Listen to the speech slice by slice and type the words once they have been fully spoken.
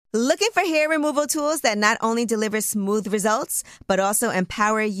Looking for hair removal tools that not only deliver smooth results, but also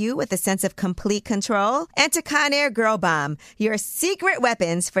empower you with a sense of complete control? Enter Conair Girl Bomb, your secret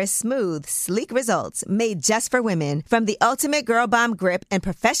weapons for smooth, sleek results made just for women. From the ultimate Girl Bomb grip and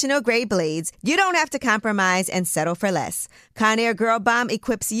professional-grade blades, you don't have to compromise and settle for less. Conair Girl Bomb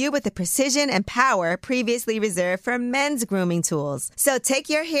equips you with the precision and power previously reserved for men's grooming tools. So take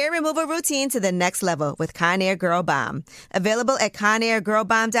your hair removal routine to the next level with Conair Girl Bomb. Available at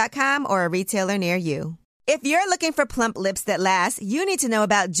ConairGirlBomb.com or a retailer near you. If you're looking for plump lips that last, you need to know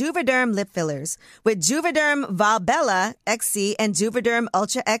about Juvederm lip fillers. With Juvederm Volbella XC and Juvederm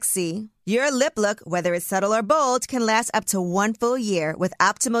Ultra XC, your lip look, whether it's subtle or bold, can last up to 1 full year with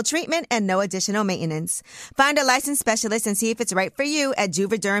optimal treatment and no additional maintenance. Find a licensed specialist and see if it's right for you at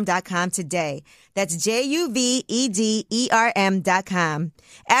Juvederm.com today. That's JUVEDERM.com.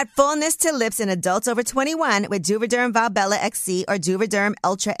 Add fullness to lips in adults over 21 with Juvederm Volbella XC or Juvederm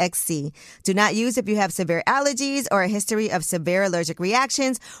Ultra XC. Do not use if you have severe allergies or a history of severe allergic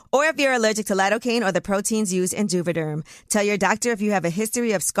reactions, or if you're allergic to lidocaine or the proteins used in Juvederm. Tell your doctor if you have a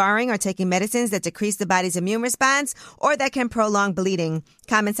history of scarring or taking medicines that decrease the body's immune response or that can prolong bleeding.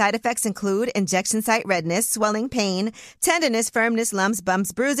 Common side effects include injection site redness, swelling, pain, tenderness, firmness, lumps,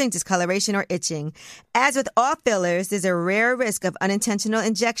 bumps, bruising, discoloration, or itching. As with all fillers, there's a rare risk of unintentional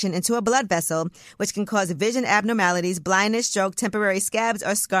injection into a blood vessel, which can cause vision abnormalities, blindness, stroke, temporary scabs,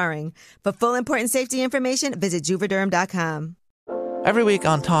 or scarring. For full important safety information, visit Juvederm.com. Every week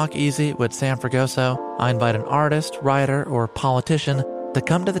on Talk Easy with Sam Fragoso, I invite an artist, writer, or politician to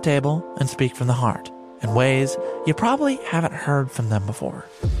come to the table and speak from the heart in ways you probably haven't heard from them before.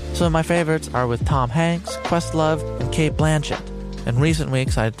 Some of my favorites are with Tom Hanks, Questlove, and Cate Blanchett. In recent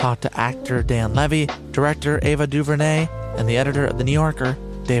weeks, I talked to actor Dan Levy, director Ava DuVernay, and the editor of The New Yorker,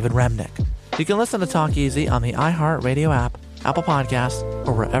 David Remnick. You can listen to Talk Easy on the iHeartRadio app, Apple Podcasts,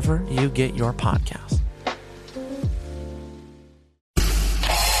 or wherever you get your podcasts.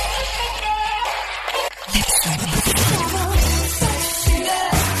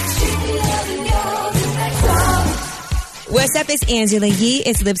 What's up? It's Angela Yee.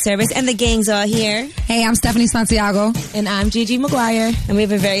 It's Lip Service, and the gang's all here. Hey, I'm Stephanie Santiago. And I'm Gigi McGuire. And we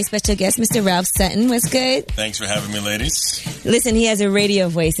have a very special guest, Mr. Ralph Sutton. What's good? Thanks for having me, ladies. Listen, he has a radio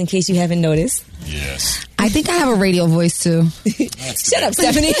voice, in case you haven't noticed. Yes. I think I have a radio voice, too. Shut up,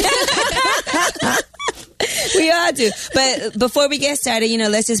 Stephanie. We all do. But before we get started,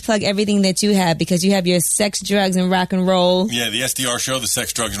 let's just plug everything that you have, because you have your sex, drugs, and rock and roll. Yeah, the SDR show, the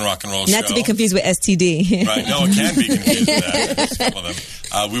sex, drugs, and rock and roll show. Not to be confused with STD. Right. No, it can be confused with that. There's a couple of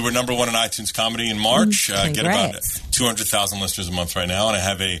them. We were number one in iTunes Comedy in March. Get about 200,000 listeners a month right now. And I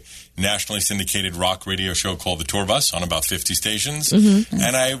have a nationally syndicated rock radio show called The Tour Bus on about 50 stations. Mm-hmm.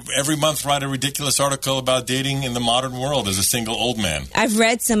 And I every month write a ridiculous article about dating in the modern world as a single old man. I've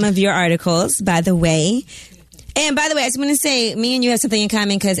read some of your articles, by the way. And by the way, I just want to say, me and you have something in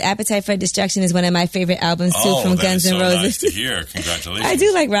common, because Appetite for Destruction is one of my favorite albums, too, from Guns N' Roses. Nice to hear. Congratulations. I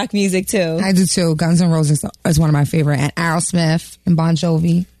do like rock music, too. I do, too. Guns N' Roses is one of my favorite. And Aerosmith and Bon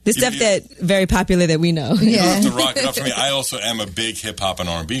Jovi. The stuff that's very popular that we know. You have to rock it up for me. I also am a big hip-hop and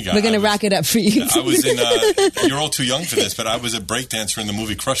R&B guy. We're going to rock it up for you. I was in, you're all too young for this, but I was a breakdancer in the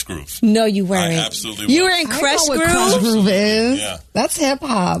movie Crush Groove. No, you weren't. I absolutely was. You were in Crush Groove? Crush Groove is. Yeah. That's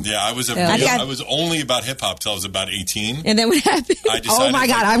hip-hop. Yeah, I was I was only about hip-hop till I was about 18. And then what happened? I decided, oh, my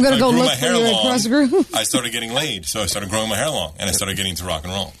God, I'm going to go look for you in Crush Groove. I started getting laid, so I started growing my hair long, and I started getting into rock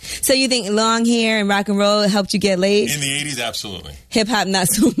and roll. So you think long hair and rock and roll helped you get laid? In the 80s, absolutely. Hip-hop, not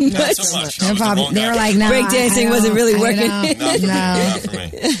so much. Not so much. They were like, nah, breakdancing wasn't really working. Not for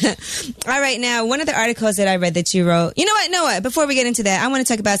me. All right, now, one of the articles that I read that you wrote, you know what? Before we get into that, I want to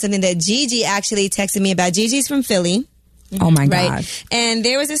talk about something that Gigi actually texted me about. Gigi's from Philly. Oh, my God. Right? And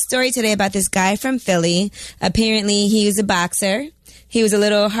there was a story today about this guy from Philly. Apparently, he was a boxer. He was a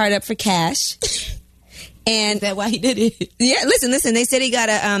little hard up for cash. And is that why he did it? Yeah, listen. They said he got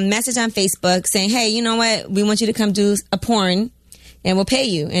a message on Facebook saying, hey, you know what? We want you to come do a porn, and we'll pay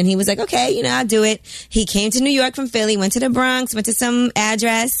you. And he was like, okay, I'll do it. He came to New York from Philly, went to the Bronx, went to some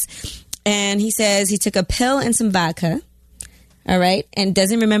address, and he says he took a pill and some vodka, all right, and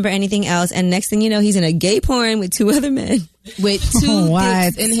doesn't remember anything else. And next thing you know, he's in a gay porn with 2 other men. With 2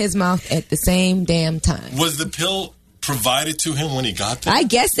 dicks in his mouth at the same damn time. Was the pill provided to him when he got there? I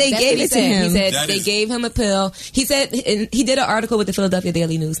guess they gave it to him. He said they gave him a pill. He said, and he did an article with the Philadelphia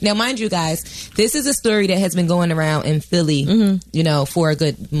Daily News. Now, mind you guys, this is a story that has been going around in Philly, for a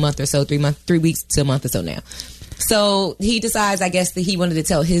good month or so, 3 weeks to a month or so now. So he decides, I guess, that he wanted to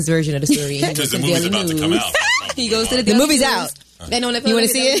tell his version of the story. Because the movie's about to come out. He goes to the movie's out. And on the You want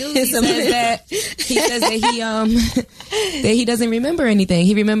to see it? News, he says that he doesn't remember anything.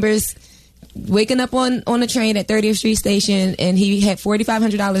 He remembers waking up on a train at 30th Street Station, and he had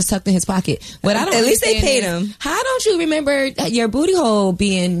 $4,500 tucked in his pocket. But I don't. At least they paid is, him. How don't you remember your booty hole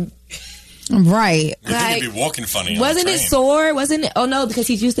being? Right. You think he'd be walking funny. Wasn't it sore? Wasn't it? Oh no, because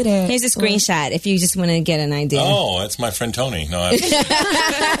he's used to that. Here's a screenshot if you just want to get an idea. Oh, that's my friend Tony. No,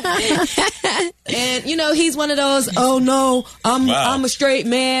 and he's one of those. Oh no, I'm a straight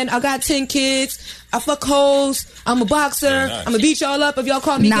man. I got 10 kids. I fuck hoes. I'm a boxer. Nice. I'm gonna beat y'all up if y'all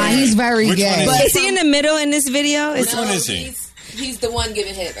call me Nah, gay. he's very Which gay. one Is he in the middle in this video? Which one is he? He's the one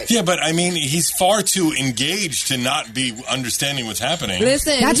giving head right Yeah, but I mean, he's far too engaged to not be understanding what's happening.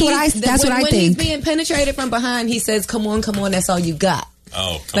 Listen, That's what I when think. he's being penetrated from behind, he says, "Come on, that's all you got."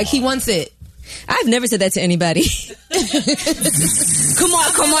 Oh, like he wants it. I've never said that to anybody. Come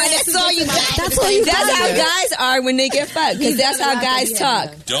on, that's all you got. That's all you got. That's how guys are when they get fucked, because that's how guys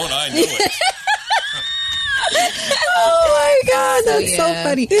talk. Don't I know it? Oh my God, that's so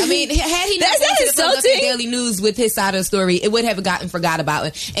funny. I mean, had he not That's gone to the Philadelphia insulting. Daily News with his side of the story, it would have gotten forgot about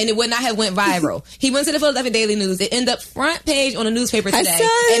it, and it would not have went viral. He went to the Philadelphia Daily News. It ended up front page on a newspaper I today, saw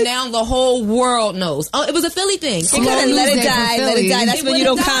it. and now the whole world knows. Oh, it was a Philly thing. You couldn't let it Tuesday die. from Let it Philly. die. That's It when you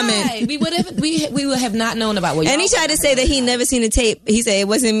don't would've comment. died. We would have not known about what. And he tried to say that he never seen the tape. He said it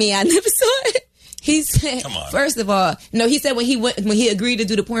wasn't me. I never saw it. He said, Come on. first of all, no, he said when he agreed to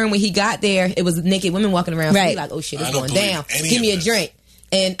do the porn, when he got there, it was naked women walking around. So Right. he's like, oh shit, I it's don't going believe down. any Give of me a this. drink.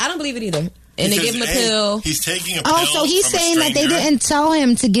 And I don't believe it either. And they give him a pill. He's taking a pill. Oh, so he's from a saying that they stranger. didn't tell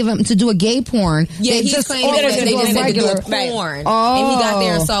him to do a gay porn. Yeah, They he's just claiming ordered that him they to just do had to do a regular. porn. Oh. And he got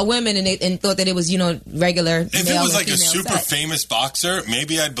there and saw women and thought that it was, regular. If it male was and like a female super sex. famous boxer,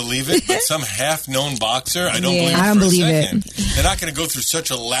 maybe I'd believe it. But some half-known boxer, I don't believe it. I don't for a believe second. They're not going to go through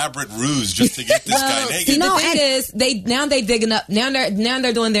such elaborate ruse just to get this guy naked. See, No, the thing and- is, they digging up. Now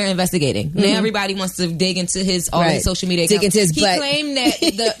they're doing their investigating. Now everybody wants to dig into his Right. social media. Dig accounts. into his he butt. claimed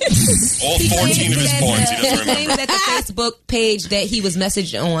that All 14 of his porns, he doesn't remember. That the Facebook page that he was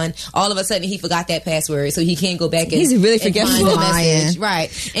messaged on, all of a sudden he forgot that password, so he can't go back and He's really and forgetful. find the Lying. message.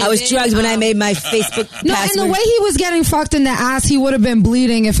 Right. I was drugged when I made my Facebook No, password. and the way he was getting fucked in the ass, he would have been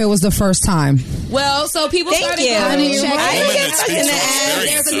bleeding if it was the first time. Well, so people Thank started you. going I and mean, checking. I didn't Woman get that fucked in speaks the from ass.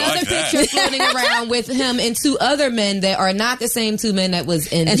 experience. There's I another like that. picture floating around with him and 2 other men that are not the same 2 men that was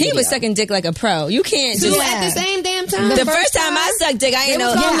in And the he was video. sucking dick like a pro. You can't Two do at the same damn time. The first time I sucked dick, I ain't know.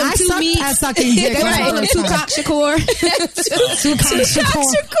 was all them I two sucked meats. at sucking dick. They were right. calling him Tupac Shakur. Tupac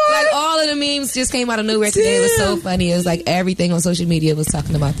Shakur. Like all of the memes just came out of nowhere today. It was so funny. It was like everything on social media was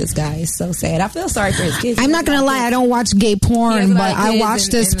talking about this guy. It's so sad. I feel sorry for his kids. I'm not gonna lie, I don't watch gay He has porn, a lot but of I kids watched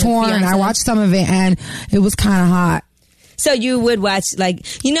and- this and a porn. I fiance. watched some of it, and it was kind of hot. So you would watch,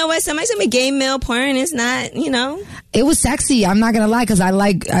 like, you know what? Somebody told me gay male porn is not, It was sexy. I'm not gonna lie, because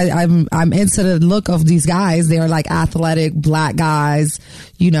I'm into the look of these guys. They're like athletic black guys,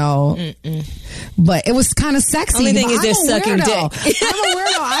 But it was kind of sexy. Only thing But is they're I'm a sucking weirdo. dick. I'm a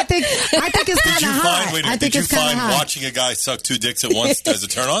weirdo. I think it's kind Did of you hot. find? Wait, I think did you it's kind find of hot. watching a guy suck 2 dicks at once as a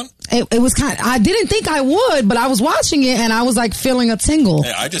turn on? It was kind of, I didn't think I would, but I was watching it and I was like feeling a tingle.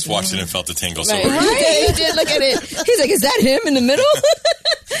 Yeah, I just watched it and felt the tingle. So Right. He did look at it. He's like, is that him in the middle?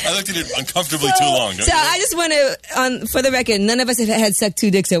 I looked at it uncomfortably too long. Don't So you I just want to, for the record, none of us have had sucked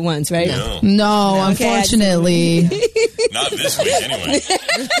 2 dicks at once, right? No, No, Okay, unfortunately. not this week anyway.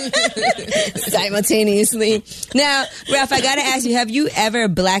 Simultaneously. Now, Ralph, I got to ask you, have you ever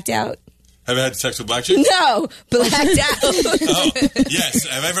blacked out? Have you had sex with black chicks? No, blacked out. Oh, yes.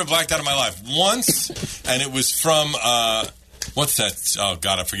 Have I ever blacked out in my life? Once, and it was from, what's that? Oh,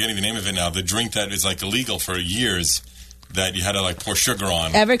 God, I'm forgetting the name of it now. The drink that is like illegal for years that you had to like pour sugar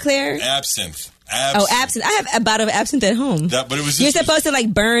on. Everclear? Absinthe. Oh, absinthe. I have a bottle of absinthe at home. But it was You're just- supposed to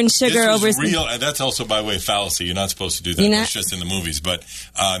like burn sugar This over. was real, and that's also by way of fallacy. You're not supposed to do that. You're not? That's just in the movies. But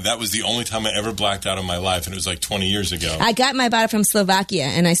that was the only time I ever blacked out in my life, and it was like 20 years ago. I got my bottle from Slovakia,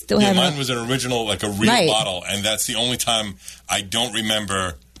 and I still Yeah, have mine it. was an original, like a real Right. bottle, and that's the only time I don't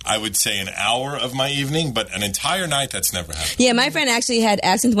remember. I would say an hour of my evening, but an entire night, that's never happened. Yeah, my friend actually had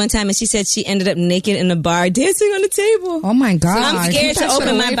absinthe one time, and she said she ended up naked in a bar dancing on the table. Oh my God. I'm scared Keep to that shit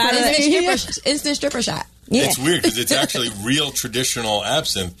open my away from bottle. me. Instant stripper shot. Yeah. It's weird because it's actually real traditional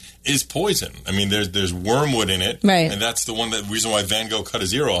absinthe is poison. I mean, there's wormwood in it, Right. And that's the reason why Van Gogh cut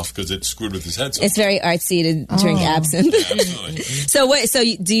his ear off because it screwed with his head. So It's very artsy to drink absinthe. yeah, absolutely. So what? So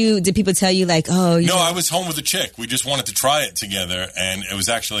did people tell you like, oh, you No, I was home with a chick. We just wanted to try it together, and it was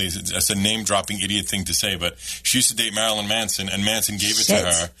actually it's a name-dropping idiot thing to say, but she used to date Marilyn Manson, and Manson gave it to Shit.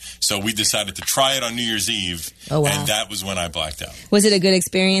 her. So we decided to try it on New Year's Eve, Oh, wow. and that was when I blacked out. was it a good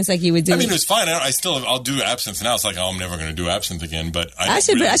experience? Like you would do? I mean, it was fine. I'll do absinthe now. It's like, I'm never going to do absinthe again. But I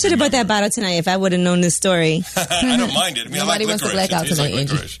should have brought that bottle tonight if I would have known this story. I don't mind it. I mean, Nobody wants to black out tonight,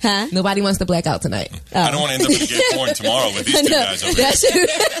 Angie. Huh? Nobody wants to black out tonight. I don't want to end up in gay porn tomorrow with these two guys over here.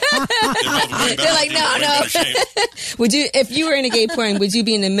 They're like, no. Would you, if you were in a gay porn, would you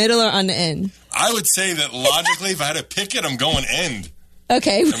be in the middle or on the end? I would say that logically, if I had to pick it, I'm going end.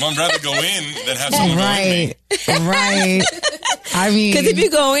 Okay. I'd rather go in than have someone go in me. Right. I mean, because if you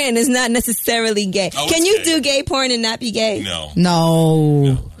go in, it's not necessarily gay. Oh, Can you gay. do gay porn and not be gay? No.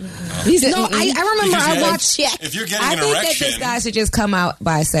 He said, no, I remember I watched. If you're getting I an think erection, that this guy should just come out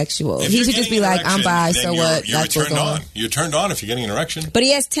bisexual. if He you're should just be getting an like, I'm erection, bi, then so you're, what? You're That's what's turned going on. You're turned on if you're getting an erection. But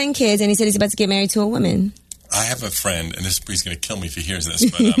he has 10 kids, and he said he's about to get married to a woman. I have a friend, and he's going to kill me if he hears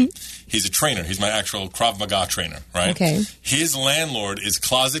this, but he's a trainer. He's my actual Krav Maga trainer, right? Okay. His landlord is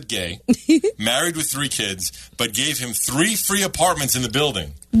closet gay, married with 3 kids, but gave him 3 free apartments in the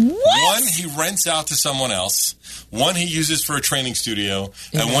building. What? One he rents out to someone else, one he uses for a training studio,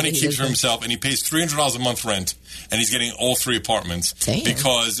 and one he keeps for himself, and he pays $300 a month rent, and he's getting all 3 apartments. Damn.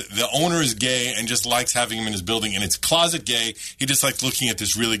 Because the owner is gay and just likes having him in his building, and it's closet gay. He just likes looking at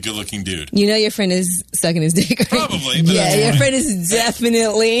this really good-looking dude. You know your friend is sucking his dick, right? Probably, but Yeah, that's your fine. friend is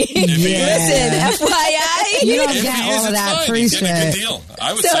definitely. Listen, FYI. You don't If get he is, all of it's that fine. free He's getting a good shit. deal.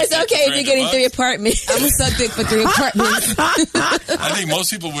 I would So suck it's dick okay for if you're getting 3 $300. apartments. I'm going to suck dick for 3 apartments. I think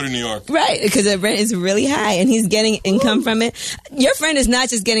most people would in New York. Right, because the rent is really high and he's getting income from it. Your friend is not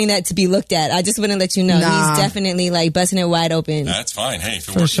just getting that to be looked at. I just want to let you know. Nah. He's definitely like busting it wide open That's fine. Hey, if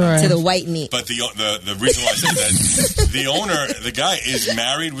it For works. sure. to the white meat. But the reason why I said that, the owner, the guy, is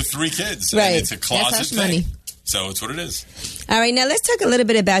married with 3 kids. Right. And it's a closet hush thing. money. So it's what it is. All right, now let's talk a little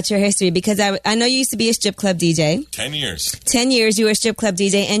bit about your history because I know you used to be a strip club DJ. 10 years. 10 years you were a strip club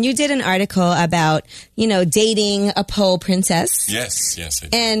DJ and you did an article about, dating a pole princess. Yes, I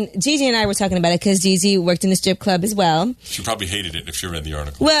did. And Gigi and I were talking about it because Gigi worked in the strip club as well. She probably hated it if she read the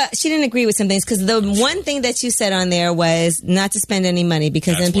article. Well, she didn't agree with some things because the one thing that you said on there was not to spend any money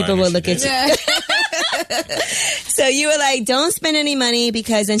because That's then people why I will knew look she at you. So you were like, don't spend any money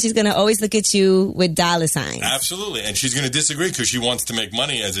because then she's going to always look at you with dollar signs. Absolutely. And she's going to disagree because she wants to make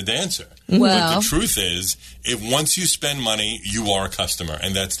money as a dancer. Well. But the truth is, if once you spend money, you are a customer.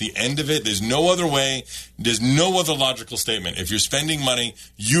 And that's the end of it. There's no other way. There's no other logical statement. If you're spending money,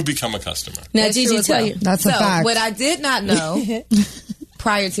 you become a customer. Now, That's true Gigi, as tell well. you. That's a So, fact. what I did not know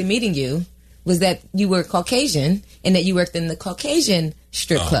prior to meeting you was that you were Caucasian and that you worked in the Caucasian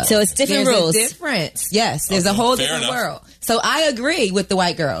strip club. So it's different There's rules. a difference. Yes, there's a Okay, whole fair different enough. world. So I agree with the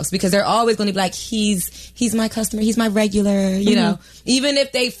white girls because they're always going to be like, he's my customer, he's my regular, you know. Even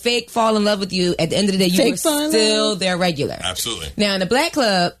if they fake fall in love with you, at the end of the day, you Fake were fall in still love. their regular. Absolutely. Now, in the black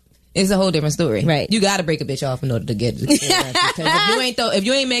club, it's a whole different story. Right. You got to break a bitch off in order to get it. Because if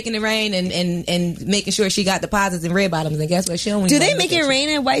you ain't making it rain and making sure she got deposits and red bottoms, then guess what? She don't Do even they look make at it you. rain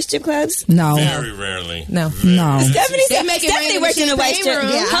in white strip clubs? No. Very rarely. No. No. Stephanie They make it rain Stephanie in worked the in a white champagne strip.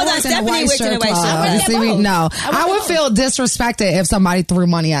 room. Yeah, Hold I on, worked in a Stephanie white worked in a strip white club. strip club. See, both. no, I I would both. feel disrespected if somebody threw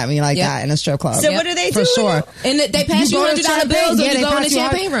money at me like Yep. that in a strip club. So what do they do? For sure. And they pass you go to $100 bills or yeah, you they go in the pass you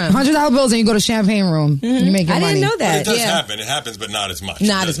champagne room. $100 bills and you go to champagne room. You make your I money. didn't know It that. does Yeah. happen. It happens, but not as much.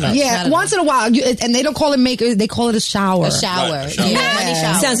 Not It as does much. happen. Yeah, Not at once in a while, and they don't call it maker; they call it a shower. A shower. Right, a shower. Yeah, money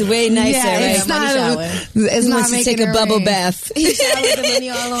shower. Sounds way nicer, Yeah, right? it's money not. shower. It's He not wants to making take a it bubble rain. bath. He showered the money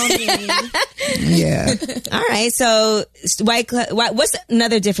all on me. Yeah, All right, so what's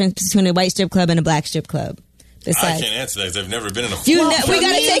another difference between a white strip club and a black strip club? I Besides, can't answer that because I've never been in a we full got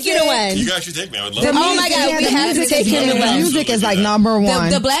to take you to one. You guys should take me. I would love Oh to. my God, we the have to music take is- him to the one. music is like number one.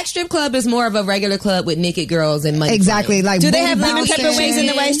 The black strip club is more of a regular club with naked girls and money. Exactly. Like, Do they booty have lemon bouncing. pepper wings in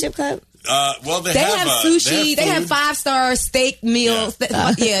the white strip club? Well, they They have sushi. They have food. 5-star steak meals.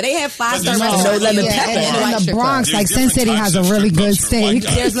 Yeah, they have 5-star But restaurants. there's no lemon Yeah, pepper. and white in the strip Bronx, There's like Sin different City types has a of really strip good clubs for white steak.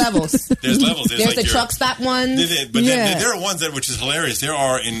 guys. There's levels. There's levels. There's like the your- truck stop ones. But Yeah. then there are ones which is hilarious. There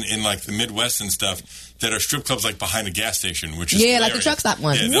are in like the Midwest and stuff that are strip clubs like behind a gas station, which is Yeah, like the hilarious. truck stop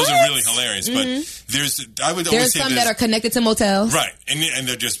ones. Yeah, those are really hilarious. But I would always There's say some that are connected to motels. right, and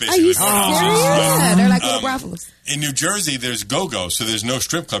they're just basically you warehouses, serious? right? Yeah, they're like little brothels. In New Jersey, there's go-go, so there's no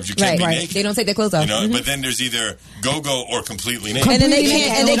strip clubs. You can't be Right. naked. They don't take their clothes off. You know, but then there's either go-go or completely naked. And then they Completely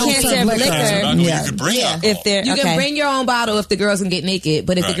can't. And they naked. can't They serve don't serve liquor Alcohol, Yeah. You could bring Yeah. alcohol. if they're You okay. can bring your own bottle if the girls can get naked,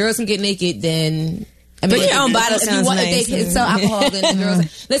 but if the Right. girls can get naked, then Bring if your own bottle if sounds if they nice. sell alcohol, then the girls.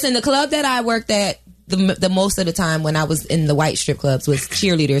 Listen, the club that I worked at the most of the time when I was in the white strip clubs was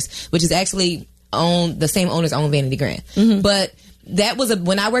Cheerleaders, which is actually the same owners own Vanity Grand. But that was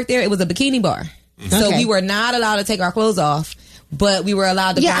when I worked there, it was a bikini bar, so Okay. we were not allowed to take our clothes off. But we were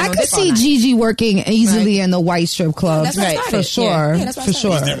allowed to. Yeah, grind I on could dick all see night. Gigi working easily in the white strip clubs. That's where I For started. sure. Yeah, that's where I For started.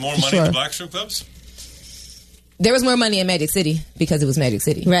 sure. Is there more For money in sure. the black strip clubs? There was more money in Magic City because it was Magic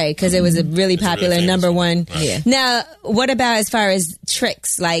City. Right, because it was a really popular really number one. Right. Yeah. Now, what about as far as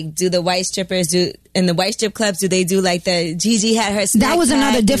tricks? Like, do the white strippers in the white strip clubs? Do they do like the Gigi had her? That was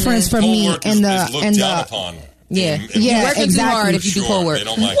another difference for me Pole work in is looked down upon. Yeah. Yeah, You're working exactly. too hard if you do pole work. They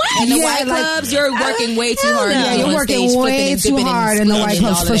don't like In the Yeah, white like- clubs, you're working way too hard. Yeah, you're on working stage, flipping way and too dipping and hard in the white splitting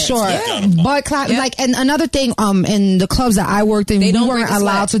and clubs all for that. sure. Yeah. But like, and another thing, in the clubs that I worked in, They we don't weren't break a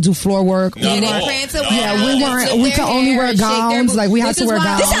allowed sweat. to do floor work. No, We no. weren't- Prance No. around, Yeah, we and weren't. flip We their could only hair wear and shake their gowns. boobs. Like we had This to is wear why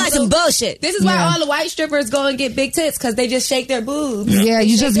gowns. This sounds like some bullshit. This is why Yeah. all the white strippers go and get big tits because they just shake their boobs. Yeah,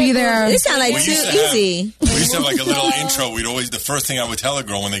 you just be there. This sounds like We too used to have- easy. We used to have like a little intro. The first thing I would tell a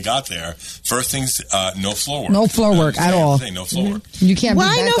girl when they got there, first things, no floor work. No floor work at all. No floor work. You can't.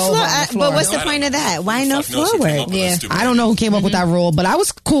 Why be no bent floor? over on the floor. But what's the I point don't of that? Why no Fuck knows floor who came work? up with Yeah. that stupid I don't know who came up with that rule, but I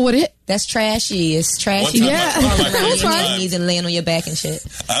was cool with it. That's trashy. It's trashy. One time, Yeah. one of my Around favorite your times, knees and laying on your back and shit.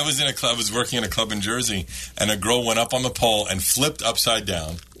 I was in a club. I was working in a club in Jersey, and a girl went up on the pole and flipped upside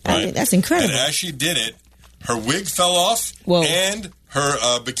down. I Right? mean, that's incredible. And as she did it, her wig fell off, Whoa. and her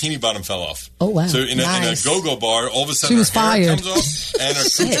bikini bottom fell off. Oh, wow. So in a Nice. go-go bar, all of a She sudden was her hair fired. comes off and her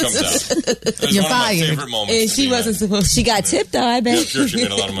cooch comes out. It was You're one of my fired. favorite moments. And to she be wasn't there. supposed to. She got tipped though, I Yeah, bet. sure, she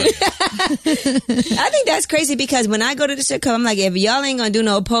made a lot of money. I think that's crazy because when I go to the strip club, I'm like, if y'all ain't gonna do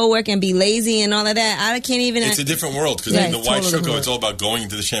no pole work and be lazy and all of that, I can't even. It's a different world because Yeah, in the it's white totally strip club, different it's all about going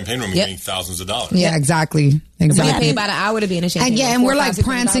into the champagne room and Yep. getting thousands of dollars. Yeah, exactly. We get Exactly. paid by the hour to be in a champagne. And yeah, room. and we're 4, like 5, 6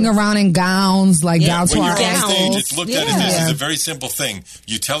 prancing $6. around in gowns, like down to When our you're on stage, ankles. it's looked at as this. It's a very simple thing.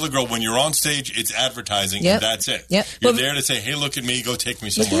 You tell the girl when you're on stage, it's advertising, Yep. and that's it. Yep. You're there to say, "Hey, look at me. Go take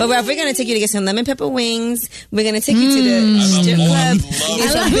me somewhere." But Ralph, we're gonna take you to get some lemon pepper wings. We're gonna take you to the love strip more. club. I love Get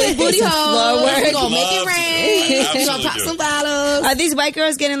it. some big booty Floor hole. work. We're gonna make Love it to do it. rain. I We're gonna absolutely pop do. some bottles. Are these white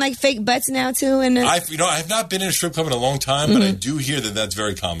girls getting like fake butts now too? And I have not been in a strip club in a long time, but I do hear that that's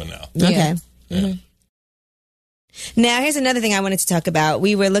very common now. okay. Yeah. Now here's another thing I wanted to talk about.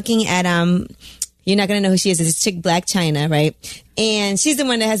 We were looking at you're not gonna know who she is. It's this chick, Black China, right? And she's the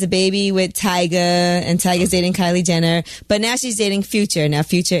one that has a baby with Tyga, and Tyga's dating Kylie Jenner. But now she's dating Future. Now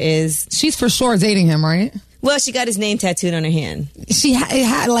Future is She's for sure dating him, right? well, she got his name tattooed on her hand. She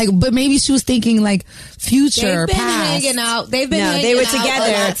had like, but maybe she was thinking like future, They've been past. hanging out. They've been No, hanging they were out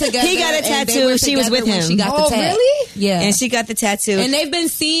a lot together. He got a and they tattoo. were She was together with when him. She got Oh, the tat. really? Yeah. And she got the tattoo. And they've been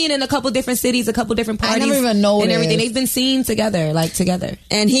seen in a couple different cities, a couple different I parties. never even noticed. And everything. They've been seen together, like together.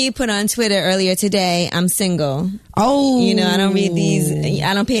 And he put on Twitter earlier today, I'm single. Oh, You know, I don't read these.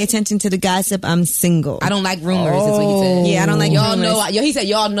 I don't pay attention to the gossip. I'm single. I don't like rumors, is what he said. Yeah, I don't like Y'all rumors. know. He said,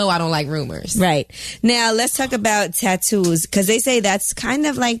 y'all know I don't like rumors. Right. Now, let's talk about tattoos. Because they say that's kind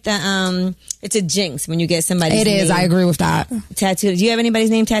of like the, it's a jinx when you get somebody's It is. name I agree with that. tattooed. Do you have anybody's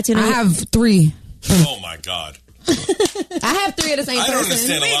name tattooed on I you? have 3. Oh my God! I have 3 of the same I person. don't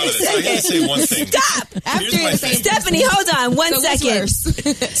understand a lot of this. I gotta say one thing. Stop! Here's my thing. Stephanie, hold on one So what's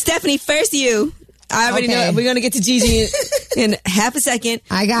second. worse? Stephanie, first you. I already Okay. know. We're going to get to Gigi in half a second.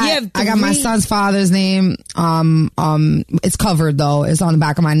 I You have got my 3 son's father's name. It's covered though. It's on the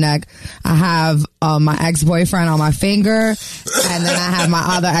back of my neck. I have my ex-boyfriend on my finger, and then I have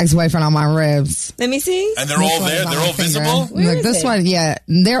my other ex-boyfriend on my ribs. Let me see. And they're all This there. one's They're on all my finger. visible. Where Look, is this it? one, yeah,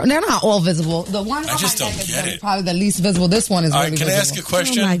 they're not all visible. The one I on just my don't neck get is it. probably the least visible. This one is All really right, can I ask a visible.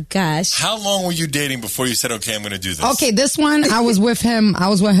 question? Oh my gosh. How long were you dating before you said, "Okay, I'm going to do this"? Okay, this one I was with him. I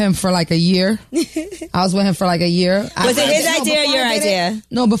was with him for like a year. Was it his idea or your idea?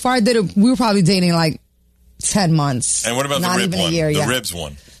 No, before I did it, we were probably dating like 10 months. And what about Not the rib even one? a year The yet. ribs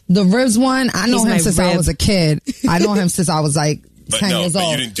one. The ribs one, I know He's my him since I rib. was a kid. I know him since I was like But 10 no, years but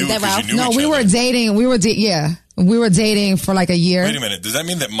old. you didn't do Is it that because Ralph? you knew No, each we other. were dating. We were dating for like a year. Wait a minute. Does that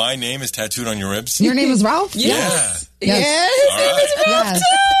mean that my name is tattooed on your ribs? Your name is Ralph? Yeah. Yes. All right. Yes.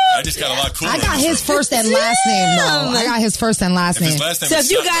 I just got a lot cooler. I got in this his room. first and last name though. I got his first and last If his name. last name So is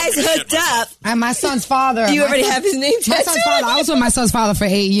if you Sutton, I'm guys gonna shit hooked myself. up, And my son's father. you my already son- have his name My son's tattooed? father. I was with my son's father for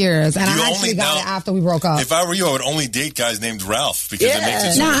 8 years, and You I only actually got now- it after we broke up. If I were you, I would only date guys named Ralph because it makes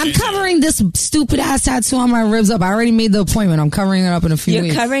it so Nah, much I'm easier. covering this stupid ass tattoo on my ribs up. I already made the appointment. I'm covering it up in a few You're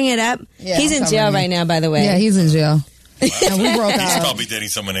weeks. covering it up? Yeah, He's I'm in jail covering right it. now, by the way. Yeah, he's in jail. And we broke He's up. probably dating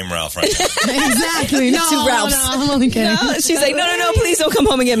someone named Ralph right now. Exactly. No, Two Ralphs. no, I'm only kidding. No, she's like, no, please don't come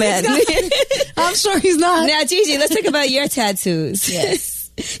home and get mad. I'm sure he's not. Now, Gigi, let's talk about your tattoos.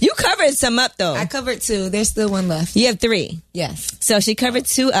 Yes. You covered some up, though. I covered 2. There's still 1 left. You have 3. Yes. So she covered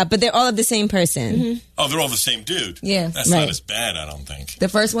 2 up, but they're all of the same person. Oh, they're all the same dude. Yeah. That's Right. not as bad, I don't think. The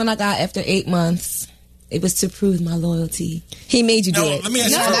first one I got after 8 months. It was to prove my loyalty. He made you do No, it. let me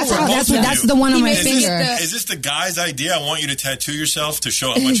ask No, you. That's the one on my made me finger. get the- Is this the guy's idea? I want you to tattoo yourself to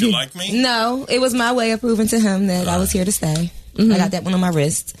show how much you like me? No, it was my way of proving to him that I was here to stay. I got that one on my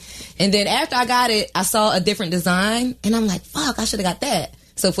wrist. And then after I got it, I saw a different design, and I'm like, fuck, I should have got that.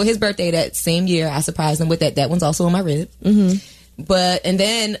 So for his birthday that same year, I surprised him with that. That one's also on my rib. And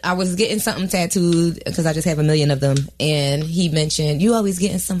then I was getting something tattooed because I just have a million of them. And he mentioned, you always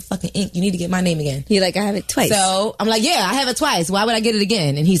getting some fucking ink. You need to get my name again. You're like, I have it twice. So I'm like, yeah, I have it twice. Why would I get it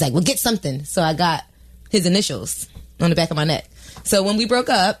again? And he's like, well, get something. So I got his initials on the back of my neck. So when we broke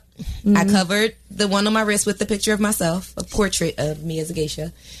up, I covered the one on my wrist with the picture of myself, a portrait of me as a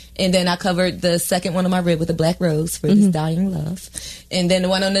geisha. And then I covered the second one on my rib with a black rose for this dying love. And then the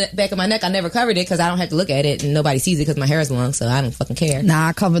one on the back of my neck, I never covered it because I don't have to look at it and nobody sees it because my hair is long, so I don't fucking care. Nah,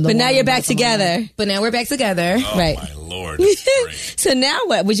 I covered the But one now on you're the back back of my together. neck. But now we're back together. Oh, Right. my Lord. That's great. So now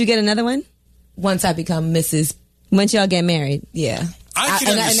what? Would you get another one? Once I become Mrs. Once y'all get married? Yeah. I can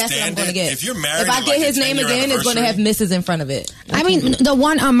and understand that's what I'm going to it. get. If you're married if I in, get like, his a name 10-year again, it's going to have anniversary- Mrs. in front of it. I mean, the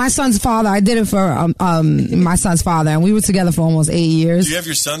one, my son's father, I did it for my son's father, and we were together for almost 8 years. Do you have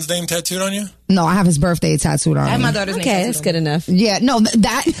your son's name tattooed on you? No, I have his birthday tattooed on I have me. my daughter's name. Okay, tattooed that's on good me. enough. Yeah, no,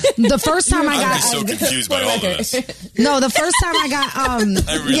 the first time I I'm got... just so confused by all of this. No, the first time I got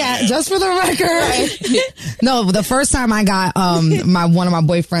I really am. just for the record. No, the first time I got one of my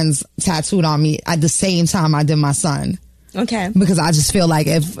boyfriends tattooed on me at the same time I did my son. Okay. Because I just feel like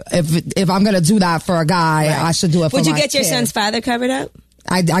if I'm gonna do that for a guy, I should do it for Would you my get your kid. son's father covered up?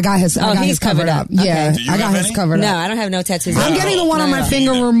 I got his. I got he's his covered up. Okay. Yeah, Do you I got have his any? covered No, up. I don't have no tattoos. I'm getting the one on my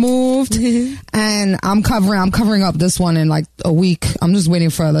finger removed, and I'm covering up this one in like a week. I'm just waiting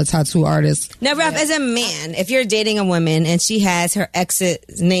for the tattoo artist. Now, Ralph, as a man, if you're dating a woman and she has her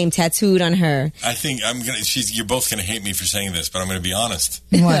ex's name tattooed on her, I think you're both gonna hate me for saying this, but I'm gonna be honest.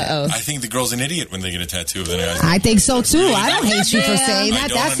 What? I think the girl's an idiot when they get a tattoo of their name. I think so too. I don't hate you for saying I that.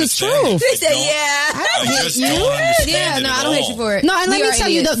 don't That's the understand it. truth. I said, don't- yeah. I just don't understand Yeah, it no, at I don't hate all. you for it. No, and let We me are tell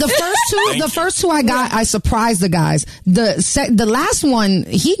you, idiots. the first Thank you. two I got, I surprised the guys. The last one,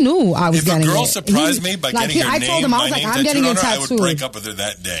 he knew I was If getting a girl it. surprised me by getting her I name, told him, I my was like, name I'm getting tattooed it on her, I would tattooed. break up with her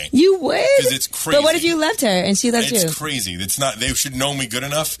that day. You would? 'Cause it's crazy. But what if you loved her and she loved It's you? crazy. It's not. They should know me good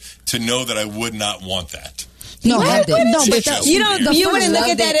enough to know that I would not want that. No, What? no, She but just- the- You don't. the You first wouldn't look love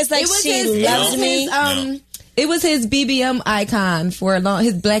at that it. as like It was she his- loves it was me. his, It was his BBM icon for a long.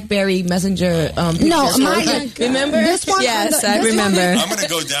 His BlackBerry Messenger. No, picture. mine- Remember This one, Yes, I this one- remember. I'm going to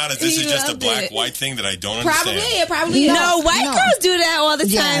go down as this He is just a loved it. black-white thing that I don't Probably, understand. it probably No, is. white No. girls do that all the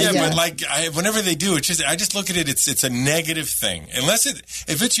Yeah, time. Yeah, Yeah. but like whenever they do, I just look at it. It's a negative thing.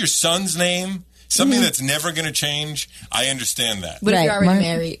 If it's your son's name, something that's never going to change. I understand that. But if Right, you're already right.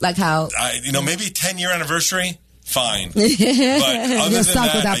 married, like how Maybe 10-year anniversary. Fine, but other than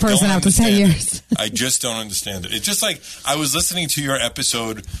stuck with that I person don't after 10 understand years. it. I just don't understand it. It's just like I was listening to your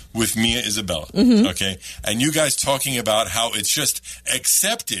episode with Mia Isabella, okay, and you guys talking about how it's just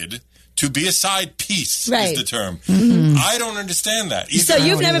accepted to be a side piece Right. is the term. I don't understand that. So Either-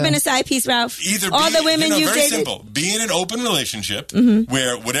 you've never been a side piece, Ralph? Either all be, the women you've very dated? simple. Be in an open relationship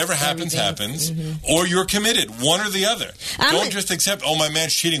where whatever happens, or you're committed, one or the other. I'm Don't a- just accept, oh, my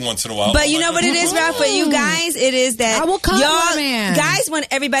man's cheating once in a while. But Oh, you my know what it God. is, Ralph? For you guys, it is that I will cut y'all my man. guys want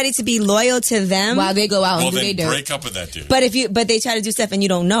everybody to be loyal to them. while they go out Well, and do then their dirt. break up with that dude. But they try to do stuff and you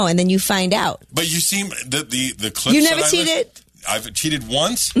don't know, and then you find out. But you seem the clips. You never that I cheated? listen- I've cheated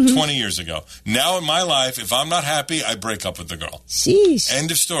once 20 years ago. Now in my life, if I'm not happy, I break up with the girl. Sheesh.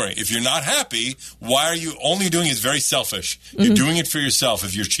 End of story. If you're not happy, why are you only doing it? Is very selfish. You're doing it for yourself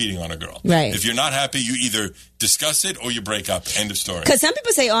if you're cheating on a girl. Right. If you're not happy, you either discuss it or you break up. End of story. Because some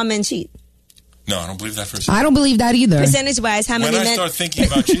people say all men cheat. No, I don't believe that for a second. I don't believe that either. Percentage-wise, how many When I men... start thinking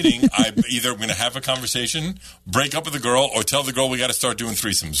about cheating, I'm either going to have a conversation, break up with the girl, or tell the girl we got to start doing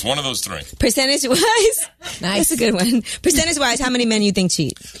threesomes. One of those three. Percentage-wise? Nice. That's a good one. Percentage-wise, how many men you think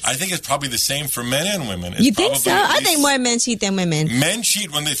cheat? I think it's probably the same for men and women. It's You think probably so? at I least- think more men cheat than women. Men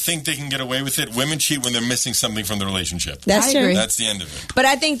cheat when they think they can get away with it. Women cheat when they're missing something from the relationship. That's I true. agree. That's the end of it. But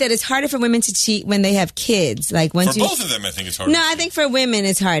I think that it's harder for women to cheat when they have kids. Like once For you... both of them, I think it's hard. No, I think for women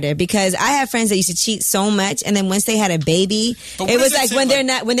it's harder because I have friends that used to cheat so much, and then once they had a baby, But what it was does that like say when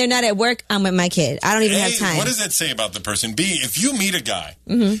about- they're not at work, I'm with my kid. I don't even have A, time. what does that say about the person? B, if you meet a guy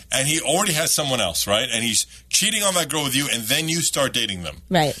Mm-hmm. and he already has someone else, right? And he's cheating on that girl with you, and then you start dating them.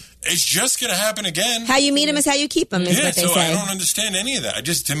 Right. It's just going to happen again. How you meet them is how you keep them, is Yeah, what they so say. I don't understand any of that.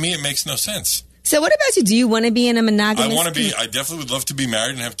 To me, it makes no sense. So what about you? Do you want to be in a monogamous... I definitely would love to be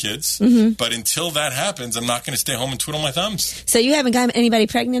married and have kids, Mm-hmm. but until that happens, I'm not going to stay home and twiddle my thumbs. So you haven't gotten anybody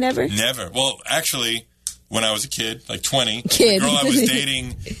pregnant ever? Never. Well, actually, when I was a kid, like 20, Kid. the girl I was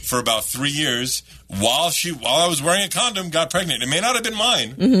dating for about 3 years, while I was wearing a condom, got pregnant. It may not have been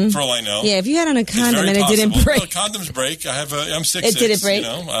mine, for all I know. Yeah, if you had on a It's condom very and it possible. didn't break. No, condoms break. I'm 6'6". It didn't break? You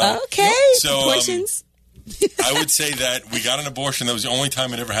know? Okay. So, Proportions? I would say that we got an abortion. That was the only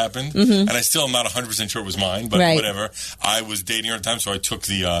time it ever happened. And I still am not 100% sure it was mine, but whatever. I was dating her at the time, so I took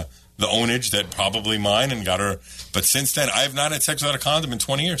the ownage that probably mine and got her. But since then, I have not had sex without a condom in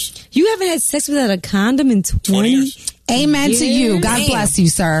 20 years. You haven't had sex without a condom in 20 years? Amen to you. God bless you,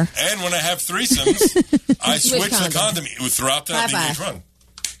 sir. And when I have threesomes, I switch the condom throughout each run.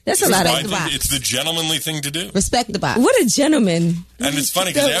 That's a lot of It's the gentlemanly thing to do. Respect the box. What a gentleman. And it's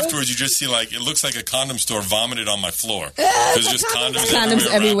funny because afterwards you just see it looks like a condom store vomited on my floor. There's just condoms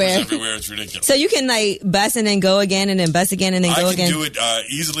everywhere. It's ridiculous. So you can bust and then go again and then bust again and then go again? I can do it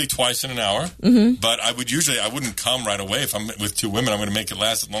easily twice in an hour. But I wouldn't come right away. If I'm with two women, I'm going to make it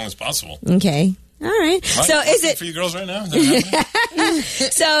last as long as possible. Okay. All right. So is it for you girls right now?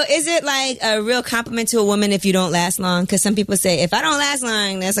 So is it like a real compliment to a woman if you don't last long? Because some people say if I don't last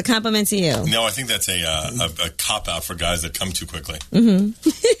long, that's a compliment to you. No, I think that's a cop out for guys that come too quickly.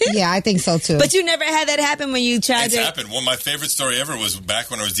 Yeah, I think so too. But you never had that happen when you tried to. It's happened. Well, my favorite story ever was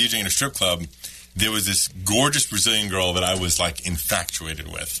back when I was DJing in a strip club. There was this gorgeous Brazilian girl that I was infatuated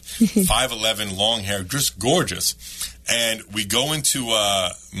with. 5'11", long hair, just gorgeous. And we go into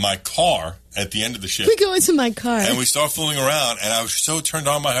my car at the end of the shift. We go into my car. And we start fooling around, and I was so turned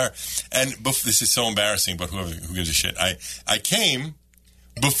on by her. And this is so embarrassing, but who gives a shit? I came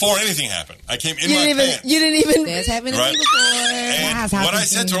before anything happened. I came in my pants. You didn't even... That's happened to me before. And what I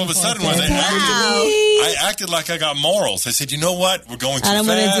said to her all of a sudden was I acted like I got morals. I said, you know what? We're going too fast. I don't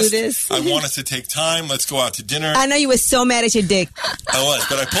want to do this. I want us to take time. Let's go out to dinner. I know you were so mad at your dick. I was,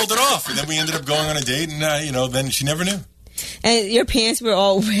 but I pulled it off. And then we ended up going on a date, and, then she never knew. And your pants were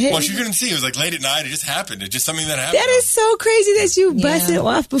all wet. Well, she couldn't see. It was late at night. It just happened. It's just something that happened. That is so crazy that you busted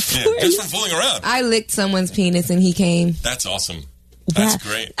off before. Yeah, just from fooling around. I licked someone's penis and he came. That's awesome. That's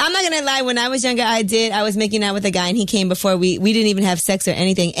great. I'm not gonna lie. When I was younger, I was making out with a guy, and he came before we didn't even have sex or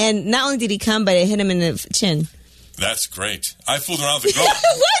anything. And not only did he come, but it hit him in the chin. That's great. I fooled around with a girl.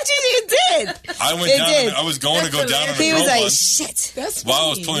 What you did? I went down. I was going to go down on a girl. He was like, once. "Shit." That's while I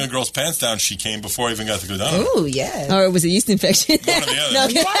was pulling a girl's pants down, she came before I even got to go down. Oh yeah. Or it was a yeast infection. One or the other.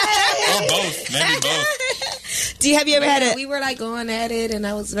 No, or both. Maybe both. Have you ever had a... We were going at it, and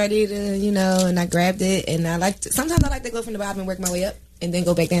I was ready to, and I grabbed it, and sometimes I like to go from the bottom and work my way up. And then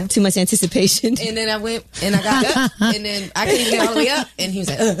go back down. Too much anticipation. And then I went and I got up. And then I couldn't get all the way up. And he was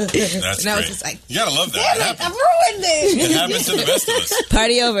like, That's and I great. was just like, you gotta love that. I ruined it. It happens to the best of us.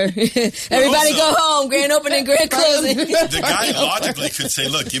 Party over. Everybody go home. Grand opening, grand closing. The guy logically could say,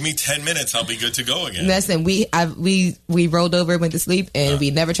 look, give me 10 minutes. I'll be good to go again. Listen, we rolled over, went to sleep, and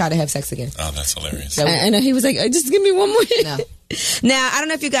we never tried to have sex again. Oh, that's hilarious. So I know. He was like, just give me one more. No. Now, I don't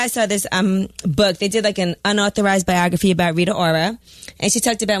know if you guys saw this book. They did an unauthorized biography about Rita Ora. And she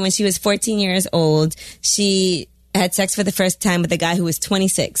talked about when she was 14 years old, she had sex for the first time with a guy who was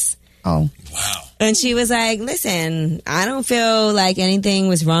 26. Oh. Wow. And she was like, listen, I don't feel like anything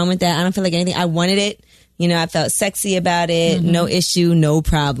was wrong with that. I don't feel like anything. I wanted it. I felt sexy about it. No issue, no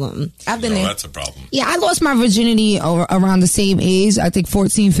problem. I've been there. That's a problem. Yeah, I lost my virginity around the same age. I think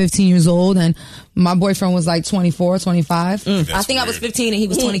 14, 15 years old. And my boyfriend was 24, 25. I think I was 15 and he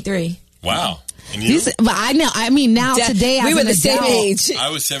was 23. Wow. And you? But I know. I mean, now today we were the same age. I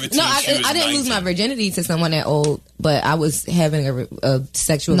was 17. No, I didn't 19. lose my virginity to someone that old, but I was having a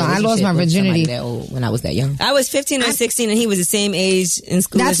sexual. No, I lost my virginity that old when I was that young. I was 15 or 16, and he was the same age in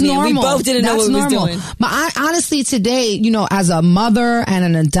school. That's as me. normal. We both didn't know what we was doing. But honestly, today, as a mother and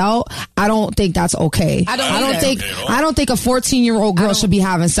an adult, I don't think that's okay. I don't think a 14-year-old girl should be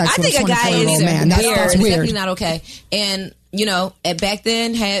having sex with a 24-year-old man. That's weird. It's definitely not okay. And back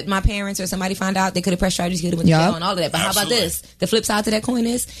then, had my parents or somebody find out, they could have pressed charges, could have went to jail and all of that. But Absolutely. How about this? The flip side to that coin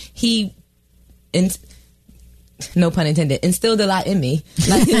is no pun intended, instilled a lot in me.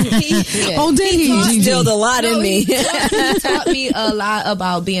 He instilled a lot in me. He taught me a lot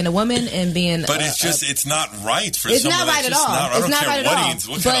about being a woman and being. But it's not right for it's someone. Not right at all. I don't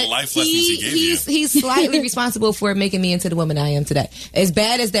care what kind of life lessons he gave you. He's slightly responsible for making me into the woman I am today. As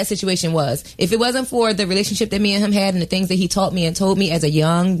bad as that situation was, if it wasn't for the relationship that me and him had and the things that he taught me and told me as a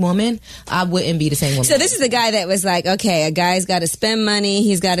young woman, I wouldn't be the same woman. So this is the guy that was like, okay, a guy's got to spend money,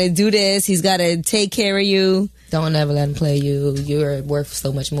 he's got to do this, he's got to take care of you. Don't ever let him play you. You're worth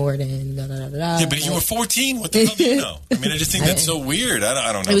so much more than da, da, da, da. Yeah, but you were 14. What the hell do you know? I mean, I just think that's so weird.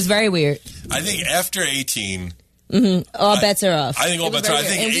 I don't know. It was very weird. I think after 18, All bets are off. I think all bets are. I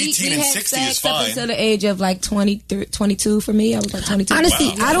think 18 and 60 is fine. Until the age of like 22 for me. I was like 22. Honestly,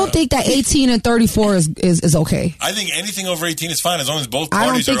 Wow. I don't think that 18 and 34 is okay. I think anything over 18 is fine as long as both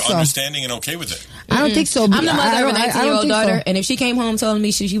parties are think so. understanding and okay with it. I don't think so. I'm the mother of a I 19-year-old don't daughter, think and if she came home telling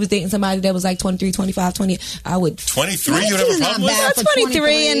me she was dating somebody that was like 23, 25, 20, I would. 23, you have a problem with? bad. Well,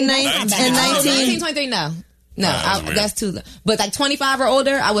 23 and 19. 19, 23, no. No, that's weird. that's too low. But like 25 or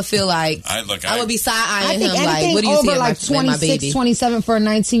older, I would feel like I would be I side-eyeing think him like, anything what do you over see like in my 26, baby? 27 for a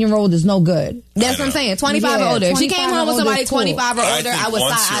 19-year-old is no good. That's what I'm saying. 25 or Yeah, older. If she 25 came home with or older somebody is cool. 25 or older, think I would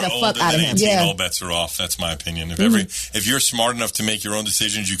once side-eye the you're fuck older out of than him. 18, Yeah. all bets are off. That's my opinion. If you're smart enough to make your own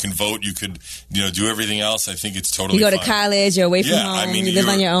decisions, you can vote, you could do everything else. I think it's totally You go to fine. college, you're away from home, I mean, you live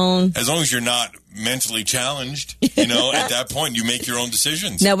on your own. As long as you're not mentally challenged, at that point, you make your own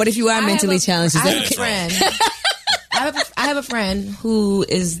decisions. Now, what if you are mentally challenged? Is I that have a friend. I have a friend who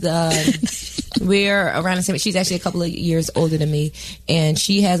is we're around the same. She's actually a couple of years older than me, and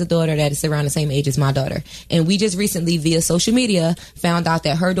she has a daughter that is around the same age as my daughter. And we just recently, via social media, found out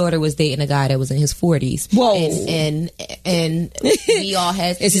that her daughter was dating a guy that was in his 40s. Whoa! And we all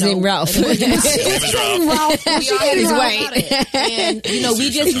had. Is his name Ralph? His name is Ralph. We all had He's to know white. about it. And we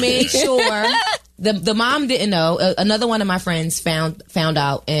just made sure. The mom didn't know. Another one of my friends found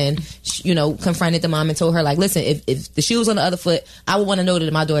out and confronted the mom and told her, like, listen, if the shoe was on the other foot, I would want to know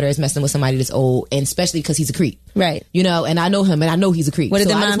that my daughter is messing with somebody that's old, and especially because he's a creep. Right. And I know him and I know he's a creep. What did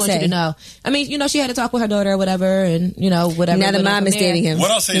the I mom just want say? you to know. I mean, she had to talk with her daughter or whatever, and whatever. Now the mom is dating him.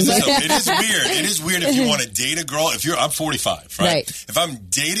 What I'll say is this, though. It is weird. It is weird if you want to date a girl. I'm 45, right? If I'm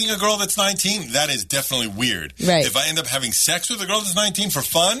dating a girl that's 19, that is definitely weird. Right. If I end up having sex with a girl that's 19 for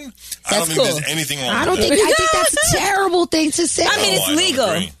fun, I don't That's think cool. there's anything wrong I with don't that. think. I think that's a terrible thing to say. I mean, it's I don't legal.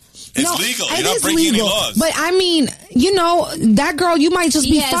 agree. It's No, legal. it You're not is breaking legal. any laws. But I mean, that girl, you might just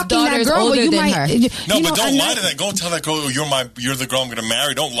He be has fucking that daughters girl, but older you than might. her. But don't lie to that. Go and tell that girl you're the girl I'm going to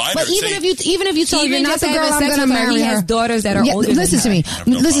marry. Don't lie to her. But even if you tell her you're not just the girl having I'm sex going to with her, marry he has her. daughters that are older than Listen to her. me.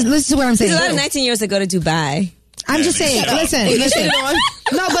 no Listen to what I'm saying. There's a lot of 19-years that go to Dubai. I'm just saying. Listen.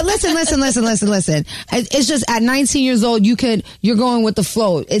 No, but listen. It's just at 19 years old, you're going with the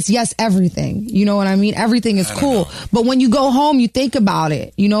flow. It's yes, everything. You know what I mean? Everything is cool. But when you go home, you think about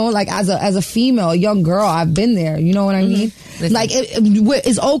it. Like as a female, a young girl, I've been there. You know what I mean? Listen. Like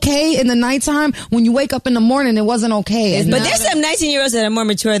it's okay in the nighttime. When you wake up in the morning, it wasn't okay. But there's some 19-year-olds that are more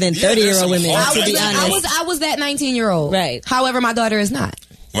mature than 30-year-old women, to be honest. I was that 19-year-old. Right. However, my daughter is not.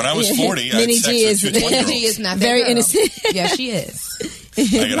 When I was 40, I had Minnie sex G with is- two Minnie 20-year-olds. She is not that Very girl. innocent. Yeah, she is. I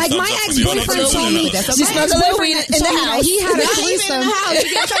got a Like, thumbs my up from the ex-boyfriend audience. told me That's She okay. smokes a little weed in the told me that house. he had a Not even in threesome. the house. You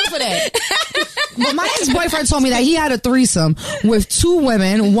get in trouble for that. But my ex-boyfriend told me that he had a threesome with two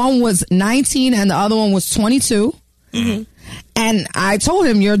women. One was 19 and the other one was 22. Mm-hmm. And I told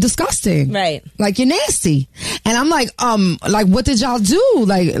him, you're disgusting. Right. Like, you're nasty. And I'm like, what did y'all do?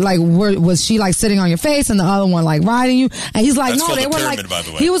 Was she like sitting on your face and the other one like riding you? And he's like, That's no, called they a were pyramid, like, by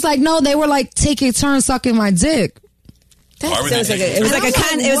the way. he was like, no, they were like taking turns sucking my dick. Why were So they it was like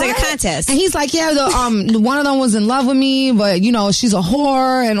taking a it was like a contest. And he's like, yeah, the one of them was in love with me, but she's a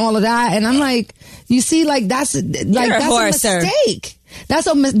whore and all of that. And I'm like, you see, like that's a that's whore, a sir. mistake. That's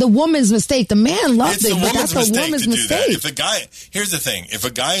the woman's mistake. The man loves It's it, a but woman's that's a mistake woman's to do that. mistake. If a guy, here's the thing: if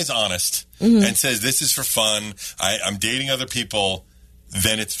a guy is honest Mm-hmm. and says this is for fun, I'm dating other people,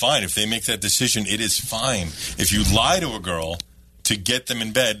 then it's fine. If they make that decision, it is fine. If you lie to a girl to get them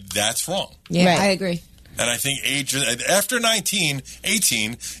in bed, that's wrong. Yeah, Right. I agree. And I think after 18,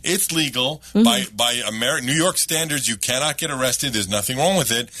 it's legal Mm-hmm. by New York standards. You cannot get arrested. There's nothing wrong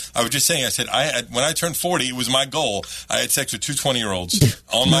with it. I was just saying. I said when I turned 40, it was my goal. I had sex with two 20-year-olds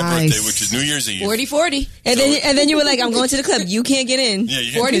on my Nice. birthday, which is New Year's Eve. 40. And then you were like, I'm going to the club. You can't get in. Yeah,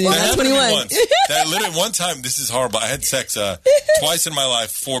 you 40, that not happened to me 21. once. That literally one time. This is horrible. I had sex twice in my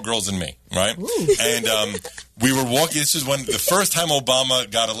life. 4 girls and me. Right, and we were walking. This is when the first time Obama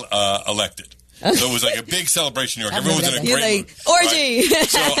got elected. So it was like a big celebration in New York. Everyone was in a You're great like, mood, orgy. right?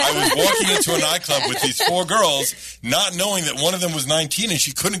 So I was walking into a nightclub with these 4 girls, not knowing that one of them was 19 and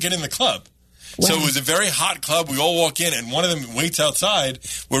she couldn't get in the club. So it was a very hot club. We all walk in, and one of them waits outside.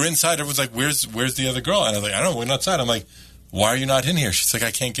 We're inside. Everyone's like, "Where's the other girl?" And I was like, "I don't know. We're outside." I'm like, "Why are you not in here?" She's like, "I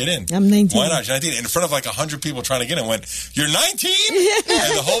can't get in." I'm 19. Why not? She's 19. In front of like 100 people trying to get in. I went, "You're 19?"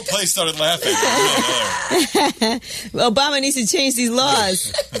 And the whole place started laughing. Obama needs to change these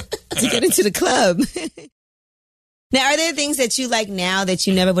laws to get into the club. Now, are there things that you like now that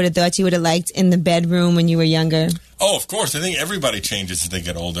you never would have thought you would have liked in the bedroom when you were younger? Oh, of course. I think everybody changes as they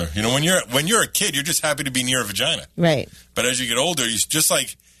get older. When you're a kid, you're just happy to be near a vagina. Right. But as you get older, you just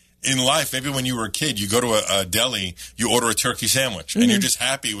like in life, maybe when you were a kid, you go to a deli, you order a turkey sandwich, and you're just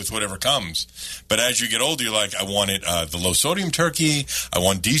happy with whatever comes. But as you get older, you're like, I want it the low-sodium turkey, I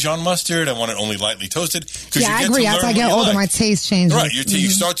want Dijon mustard, I want it only lightly toasted. Yeah, I agree. As I get older, my taste changes. Right, you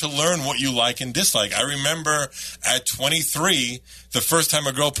start to learn what you like and dislike. I remember at 23, the first time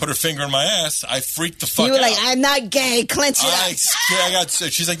a girl put her finger in my ass, I freaked the fuck out. You were like, I'm not gay, clench it up.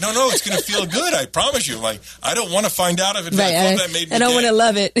 She's like, no, it's going to feel good, I promise you. I'm like, I don't want to find out if it that made me I don't want to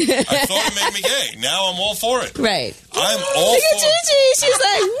love it. I thought it made me gay. Now I'm all for it. Right. I'm all Look for at Gigi. She's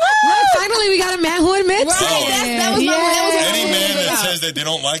like, what? Finally, we got a man who admits Right. it. That was Any man that says that they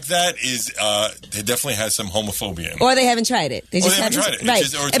don't like that is, they definitely has some homophobia in it. Or they haven't tried it. They haven't tried it. Right.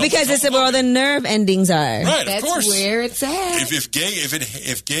 It's just, because it's where all the nerve endings are. Right, That's of course. where it's at. If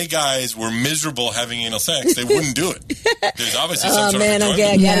gay guys were miserable having anal sex, they wouldn't do it. There's obviously some sort man, of I'm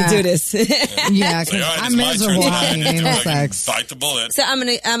gay. I enjoyment. gotta do this. Yeah, It's like, because all right, I'm it's my turn miserable tonight. having I anal can sex. Bite the bullet. So I'm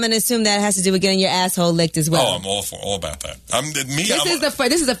gonna assume that has to do with getting your asshole licked as well. Oh, I'm all about that.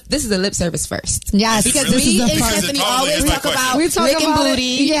 This is a lip service first. Yes, Because this me is the and first. Stephanie Totally always is my talk question. about We talk licking about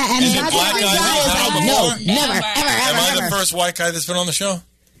booty. it. Yeah, and Is it that's black every guys guy who's is had like, it no, before? never, ever, Am I ever. the first white guy that's been on the show?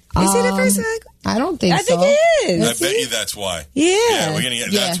 Is he the first one? I don't think I so. think it is. I bet you that's why. Yeah. We're gonna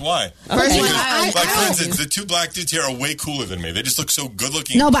that's why. First Okay. one. Like, for instance, the two black dudes here are way cooler than me. They just look so good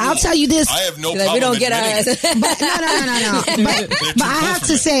looking. No, but I'll tell you this. I have no Like, problem we don't get our admitting ass. it. But no. They're too But I cool have for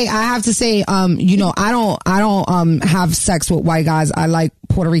to me. say, I don't have sex with white guys. I like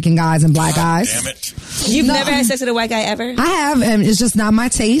Puerto Rican guys and black guys. Damn it. You've never had sex with a white guy ever? I have, and it's just not my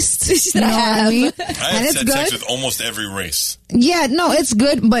taste. You know what I mean? I And have it's had good. sex with almost every race. Yeah, no, it's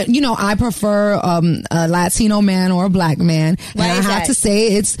good, but I prefer a Latino man or a black man. Why and is I have that? to say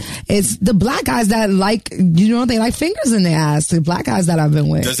it's the black guys that like they like fingers in their ass. The black guys that I've been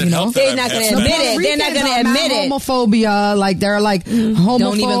with. Does it help that They're I'm not half gonna Spanish? admit it. They're not Ricans gonna are admit it. homophobia, like they're like homophobe.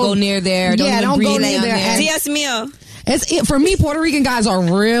 Don't even go near there. Don't even don't breathe go near down there. there. And Dios mío. for me, Puerto Rican guys are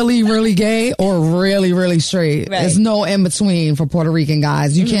really, really gay or really, really straight. Right. There's no in between for Puerto Rican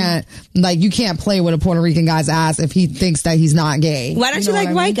guys. You can't play with a Puerto Rican guy's ass if he thinks that he's not gay. Why don't you know like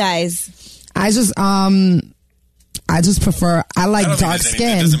what I white mean? guys? I just prefer. I like I don't dark think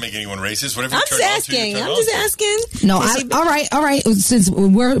skin. that doesn't make anyone racist. Whatever you I'm turn just on to, you asking. turn I'm on just to. asking. No, Cause all right. Since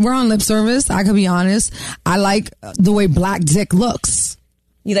we're on lip service, I could be honest. I like the way black dick looks.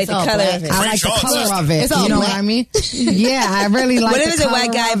 you like the all color black. of it. I like the Sean's color system. of it. It's all You know black. what I mean? Yeah, I really like. What if the it's a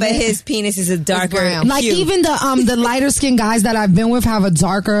white color guy, of but it. his penis is a darker brown. Like hue? even the lighter skinned guys that I've been with have a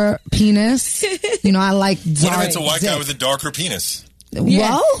darker penis. I like dark. What if it's a white guy dick. with a darker penis?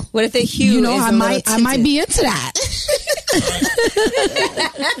 Well, What if the hue? is I a might little be into that.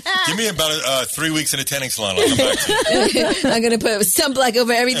 Give me about 3 weeks in a tanning salon. I'll come back to you. tinted? I'm gonna put sunblock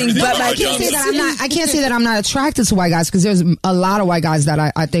over everything Everything but but my my I can't say penis. Johnson. that I can't say that I'm not attracted to white guys because there's a lot of white guys that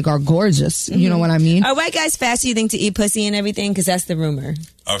I think are gorgeous. You know what I mean? Are white guys faster, you think, to eat pussy and everything? Because that's the rumor.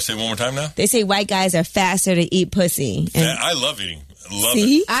 I'll say it one more time now. They say white guys are faster to eat pussy. And Yeah, I love eating. Love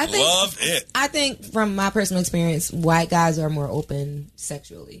See? it. I think- Love it. I think from my personal experience, white guys are more open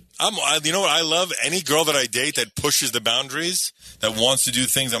sexually. You know what? I love any girl that I date that pushes the boundaries, that wants to do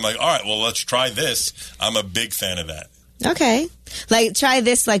things. I'm like, all right, well, let's try this. I'm a big fan of that. okay. Like, try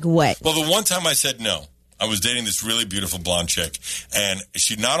this, like what? Well, the one time I said no, I was dating this really beautiful blonde chick, and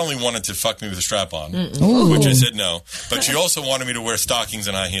she not only wanted to fuck me with a strap on, which I said no, but she also wanted me to wear stockings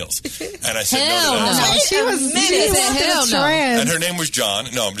and high heels. And I said no to that. She was Hell no. And her name was John.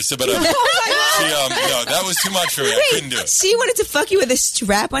 No, I'm just about no, that was too much for me. I couldn't do it. She wanted to fuck you with a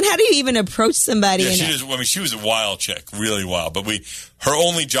strap on? How do you even approach somebody? Yeah, in she was a wild chick, really wild. But her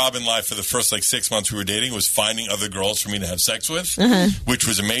only job in life for the first 6 months we were dating was finding other girls for me to have sex with, which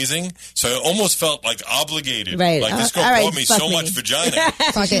was amazing. So I almost felt obligated. Right. Like this girl all right, brought me fuck so me. much vagina.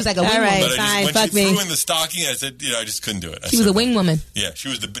 She was like a wing All right. woman. But Fine, when fuck she me. threw in the stocking, I said, I just couldn't do it. She was a wing woman. Yeah, she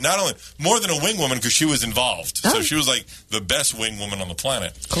was not only more than a wing woman because she was involved. So she was like the best wing woman on the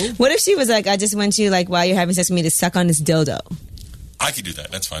planet. What if she was like, I just want you, like, while you're having sex with me, to suck on this dildo? I could do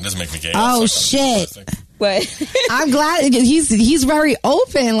that. That's fine. Doesn't make me gay. Oh, I'll suck on shit. the plastic. What? I'm glad he's very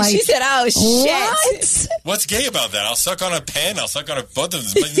open. Like She said, oh, shit. what? What's gay about that? I'll suck on a pen. I'll suck on a both of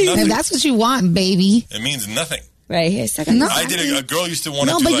them. If that's what you want, baby. It means nothing. Right here, suck on No. this. I did a girl used to want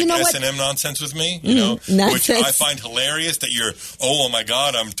No, to but do you know what? S&M nonsense with me, which nonsense. I find hilarious that you're, oh my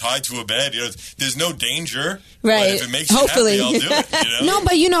God, I'm tied to a bed. There's no danger. Right. But if it makes Hopefully. you happy, I'll do it. No,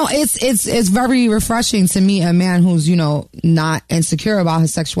 but it's very refreshing to meet a man who's not insecure about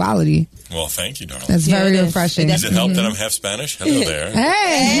his sexuality. Well, thank you, darling. That's very it is. refreshing. Does it help that I'm half Spanish? Hello there.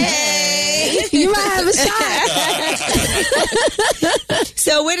 Hey, you might have a shot.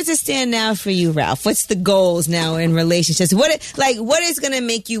 So where does it stand now for you, Ralph? What's the goals now in relationships? What is going to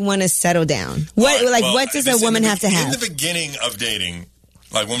make you want to settle down? What does a woman have to have? In the beginning of dating,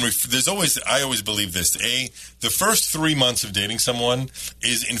 like I always believe this. The first 3 months of dating someone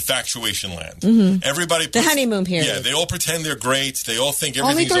is infatuation land. Mm-hmm. Everybody, the honeymoon period. Yeah, they all pretend they're great. They all think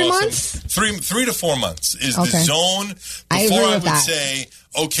everything's awesome. Only 3 months? 3 to 4 months is the zone before I would say,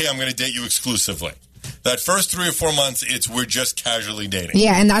 okay, I'm going to date you exclusively. That first 3 or 4 months, we're just casually dating.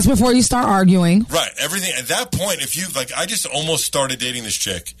 Yeah, and that's before you start arguing. Right. Everything at that point, I just almost started dating this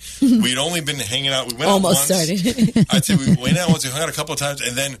chick. We'd only been hanging out. We went out once. I'd say we went out once. We hung out a couple of times,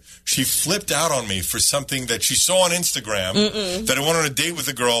 and then she flipped out on me for something that she saw on Instagram that I went on a date with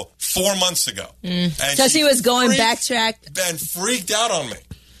a girl 4 months ago. And so she was going backtrack and freaked out on me.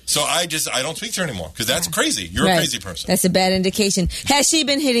 So I don't speak to her anymore because that's crazy. You're a crazy person. That's a bad indication. Has she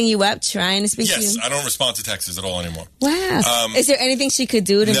been hitting you up, trying to speak to you? Yes, I don't respond to texts at all anymore. Wow. Is there anything she could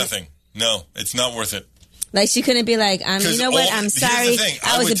do to Nothing. No, it's not worth it. Like she couldn't be like, you know what? I'm sorry.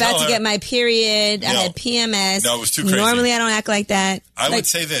 I was about to get my period. I had PMS. No, it was too crazy. Normally I don't act like that. I would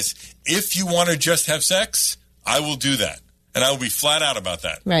say this. If you want to just have sex, I will do that. And I will be flat out about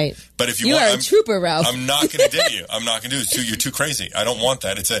that. Right. But if you are a trooper, Ralph. I'm not going to date you. I'm not going to do it. You're too crazy. I don't want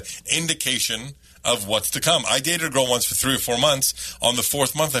that. It's an indication of what's to come. I dated a girl once for 3 or 4 months. On the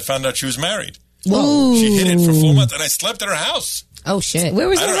 4th month, I found out she was married. Whoa. She hid it for 4 months, and I slept at her house. Oh, shit. Where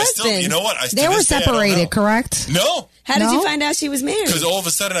was her husband? You know what? They were separated, correct? No. How did you find out she was married? Because all of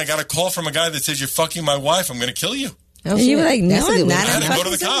a sudden, I got a call from a guy that says, you're fucking my wife. I'm going to kill you. Oh, and you were like, no, I'm not. I had to go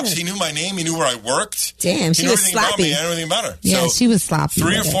to the cops. He knew my name. He knew where I worked. Damn, she was sloppy. I knew everything about her. Yeah, she was sloppy.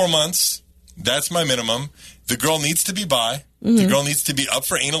 3 or 4 months, that's my minimum. The girl needs to be bi. Mm-hmm. The girl needs to be up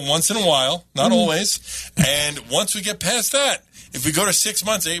for anal once in a while, not always. And once we get past that, if we go to 6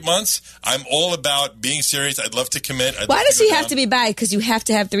 months, 8 months, I'm all about being serious. I'd love to commit. Why does she have to be bi? Because you have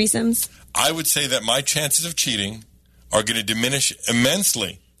to have threesomes? I would say that my chances of cheating are going to diminish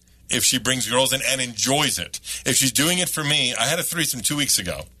immensely if she brings girls in and enjoys it. If she's doing it for me, I had a threesome 2 weeks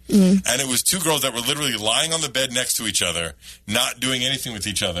ago. Mm-hmm. And it was 2 girls that were literally lying on the bed next to each other, not doing anything with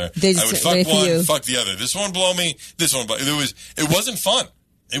each other. I would fuck one, fuck the other. This one blow me, this one blow. It wasn't fun.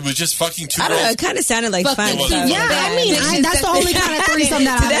 It was just fucking 2 girls. I don't know, it kind of sounded like fun. Yeah, I mean, that's the only kind of threesome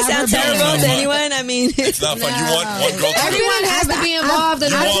that I've ever been in. Does that sound terrible to anyone? I mean, it's not fun. You want one girl to Everyone has to be involved.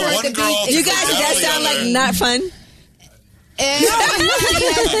 You want one girl to you guys, does that sound like not fun? Look,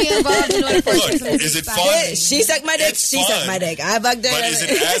 is it fun? She sucked my dick. She sucked my dick. I bugged her. But is it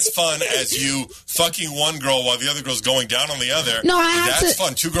as fun as you fucking one girl while the other girl's going down on the other? No, that's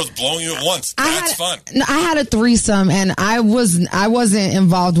fun. 2 girls blowing you at once. That's fun. No, I had a threesome, and I wasn't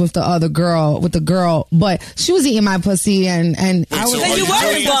involved with the other girl, but she was eating my pussy, and I was. But you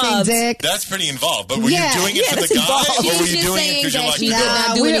were involved. That's pretty involved. But were you doing it for the guy, or were you doing it because you're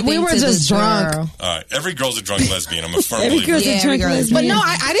like? We were just drunk. All right, every girl's a drunk lesbian. I'm a firm believer. But no,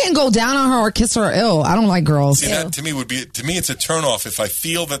 I didn't go down on her or kiss her ill. I don't like girls. See, that to me it's a turnoff if I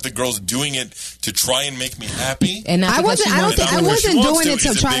feel that the girl's doing it to try and make me happy. And I wasn't doing it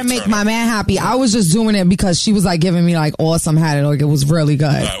to try to make my man happy. I was just doing it because she was like giving me like awesome had it, like it was really good.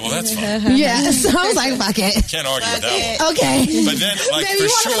 All right, well that's fine. Yeah, so I was like, fuck it. Can't argue with that one. Okay, but then like Baby,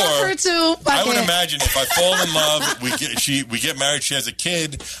 for sure, I would it. imagine if I fall in love, we get married, she has a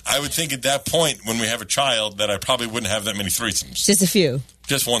kid. I would think at that point when we have a child that I probably wouldn't have that many threesomes. Just a few.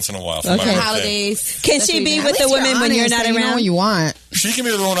 Just once in a while. For my holidays. Can she be with the women when you're not around? You know what you want. She can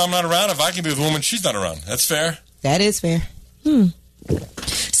be with the woman I'm not around. If I can be with the woman she's not around. That's fair. That is fair.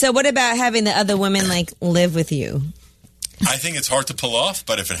 So what about having the other women like live with you? I think it's hard to pull off,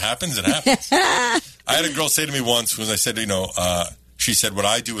 but if it happens, it happens. I had a girl say to me once when I said, she said, what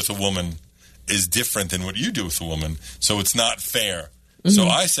I do with a woman is different than what you do with a woman, so it's not fair. Mm-hmm. So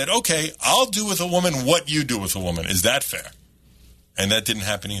I said, okay, I'll do with a woman what you do with a woman. Is that fair? And that didn't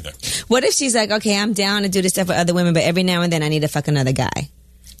happen either. What if she's like, okay, I'm down to do this stuff with other women, but every now and then I need to fuck another guy?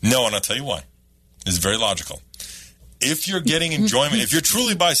 No, and I'll tell you why. It's very logical. If you're getting enjoyment, if you're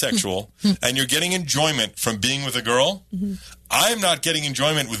truly bisexual and you're getting enjoyment from being with a girl, I'm not getting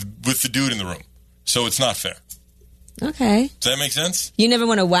enjoyment with the dude in the room. So it's not fair. Okay. Does that make sense? You never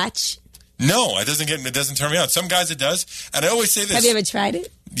want to watch? No, it doesn't turn me on. Some guys it does. And I always say this. Have you ever tried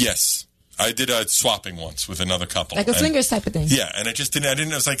it? Yes. I did a swapping once with another couple. Like a swingers type of thing. Yeah, and it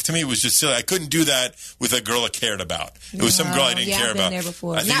was like, to me, it was just silly. I couldn't do that with a girl I cared about. It was some girl I didn't care about. I've been there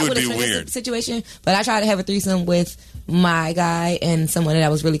before. I think Not it would be with a weird. Situation, but I tried to have a threesome with my guy and someone that I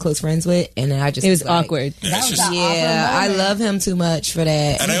was really close friends with, and I just... It was awkward. Yeah, I love him too much for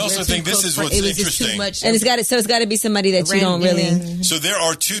that. And I also think this is what's interesting. And it's got to be somebody that you don't really... So there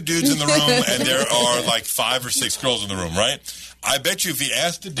are 2 dudes in the room, and there are like 5 or 6 girls in the room, right? I bet you if you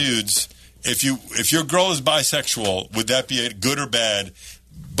ask the dudes, if your girl is bisexual, would that be good or bad?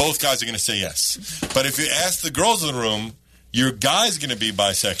 Both guys are going to say yes. But if you ask the girls in the room, your guy's going to be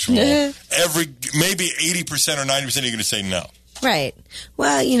bisexual. Maybe 80% or 90% are going to say no. Right.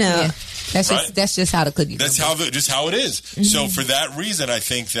 Well, you know, that's just how the cookie. That's just how it is. Mm-hmm. So for that reason, I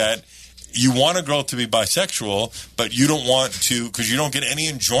think that you want a girl to be bisexual, but you don't want to because you don't get any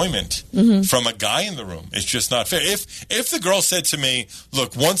enjoyment from a guy in the room. It's just not fair. If the girl said to me,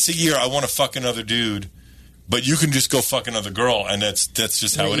 "Look, once a year I want to fuck another dude, but you can just go fuck another girl," and that's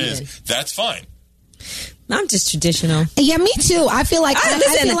just how it is. That's fine. I'm just traditional. Yeah, me too. I feel like I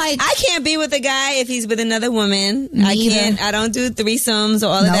feel like I can't be with a guy if he's with another woman. I can't. I don't do threesomes or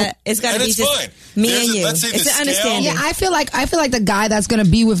all of that. It's got to be just fine. me and you. Let's say it's an understanding. Yeah, I feel like the guy that's going to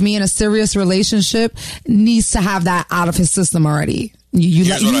be with me in a serious relationship needs to have that out of his system already. You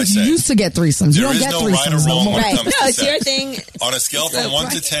used to get threesomes. You don't get threesomes right or wrong no more. when it comes to it's sex. your thing. On a scale from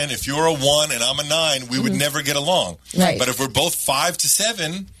 1 to 10, if you're a 1 and I'm a 9, we would never get along. Right. But if we're both 5 to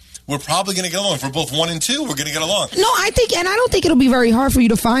 7, we're probably going to get along. If we're both 1 and 2, we're going to get along. No, I don't think it'll be very hard for you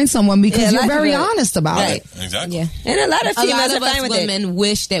to find someone because you're very honest about it. Exactly. Yeah. And a lot of females are fine with it. Women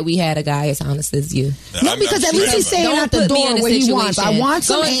wish that we had a guy as honest as you. No, because at least he's saying at the door what he wants. I want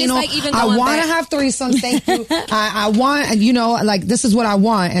some anal. I want to have threesomes. Thank you. I want, like, this is what I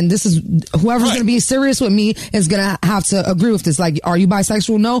want. And this is, whoever's going to be serious with me is going to have to agree with this. Like, are you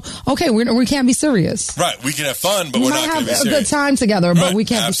bisexual? No. Okay, we can't be serious. Right. We can have fun, but we're not going to be serious. We might have a good time together, but we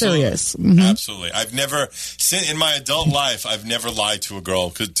can't be serious. Mm-hmm. Absolutely. I've never, in my adult life, I've never lied to a girl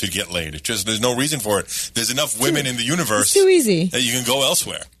to get laid. It's just, there's no reason for it. There's enough women in the universe. It's too easy. That you can go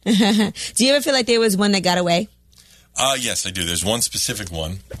elsewhere. Do you ever feel like there was one that got away? Yes, I do. There's one specific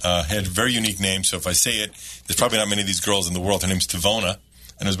one. Had a very unique name, so if I say it, there's probably not many of these girls in the world. Her name's Tavona,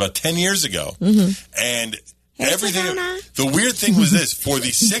 and it was about 10 years ago. And everything, the weird thing was this, for the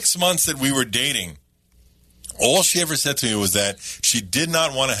 6 months that we were dating, all she ever said to me was that she did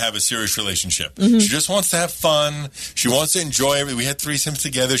not want to have a serious relationship. She just wants to have fun. She wants to enjoy it. We had threesomes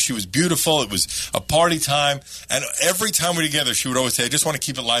together. She was beautiful. It was a party time. And every time we were together, she would always say, I just want to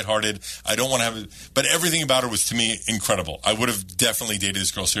keep it lighthearted. I don't want to have it. But everything about her was, to me, incredible. I would have definitely dated this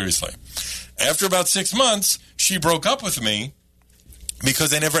girl seriously. After about 6 months, she broke up with me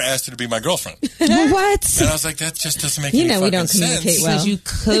because I never asked her to be my girlfriend. What? And I was like, that just doesn't make any fucking sense. We don't communicate well. Because you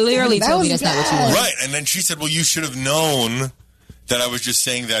clearly told me that's not what you want. Right. And then she said, well, you should have known that I was just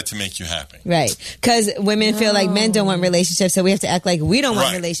saying that to make you happy. Right. Because women feel like men don't want relationships, so we have to act like we don't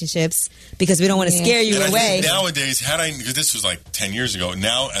want relationships because we don't want to scare you and away. I think nowadays, because this was like 10 years ago,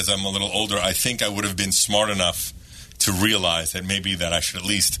 now as I'm a little older, I think I would have been smart enough to realize that maybe that I should at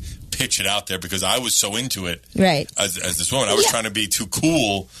least pitch it out there because I was so into it. Right. As this woman, I was trying to be too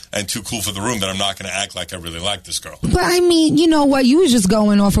cool for the room that I'm not going to act like I really like this girl. But I mean, you know what? You was just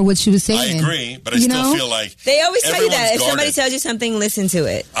going off of what she was saying. I agree, but I still feel like they always tell you that. If guarded. somebody tells you something, listen to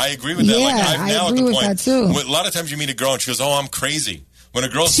it. I agree with that. Yeah, like, I'm now I agree at the with point, that too. A lot of times you meet a girl and she goes, "Oh, I'm crazy." When a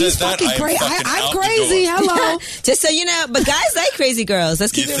girl says that, I'm fucking I'm crazy. out the door. Hello. Just so you know, but guys like crazy girls.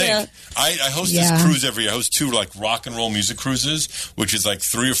 Let's keep it real. I host this cruise every year. I host 2 like rock and roll music cruises, which is like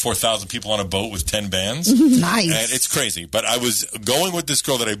 3,000 or 4,000 people on a boat with 10 bands. Nice. And it's crazy. But I was going with this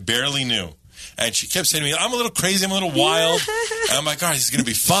girl that I barely knew. And she kept saying to me, I'm a little crazy, I'm a little wild. And I'm like, all right, this is going to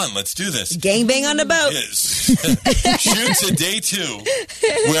be fun. Let's do this. Gangbang on the boat. Yes. Shoot to day 2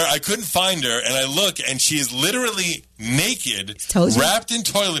 where I couldn't find her. And I look, and she is literally naked, wrapped in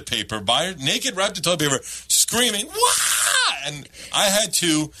toilet paper, naked, wrapped in toilet paper, screaming, wah! And I had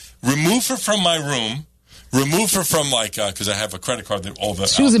to remove her from my room. Remove her from because I have a credit card that all the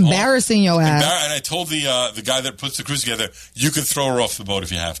she was embarrassing your ass. And I told the guy that puts the cruise together, you can throw her off the boat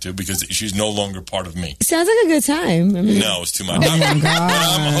if you have to because she's no longer part of me. Sounds like a good time. I mean, no, it's too much. I'm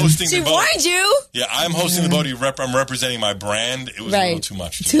hosting the boat. She warned you. Yeah, I'm hosting the boat. I'm representing my brand. It was a little too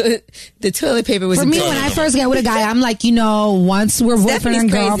much. The toilet paper was for me. When I first get with a guy, I'm like, once we're boyfriend and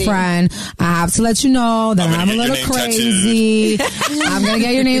girlfriend, I have to let you know that I'm a little crazy. I'm gonna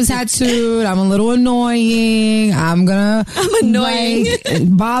get your name tattooed. I'm a little annoying. I'm annoying.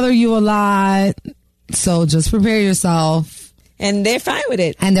 Bother you a lot. So just prepare yourself. And they're fine with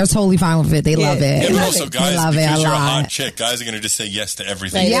it. And they're totally fine with it. They love it. And also, guys, love because it you're a hot chick, guys are going to just say yes to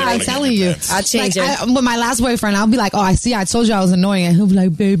everything. Yeah, I'm telling you. I'll change it. With my last boyfriend, I'll be like, I told you I was annoying. And he'll be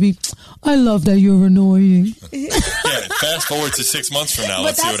like, baby, I love that you're annoying. Yeah, fast forward to 6 months from now.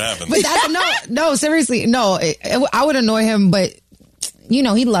 Let's see what happens. But no, seriously. No, I would annoy him, but,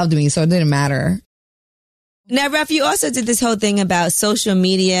 he loved me, so it didn't matter. Now, Ralph, you also did this whole thing about social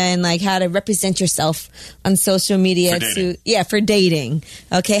media and like how to represent yourself on social media for dating.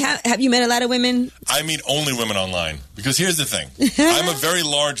 Okay, have you met a lot of women? I meet only women online because here's the thing: I'm a very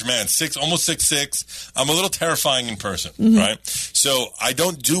large man, almost 6'6". I'm a little terrifying in person, right? So I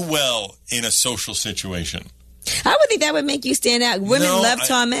don't do well in a social situation. I would think that would make you stand out. Women love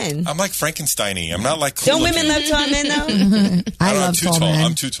tall men. I'm like Frankenstein-y. I'm not like. Don't women love tall men though? I love tall men.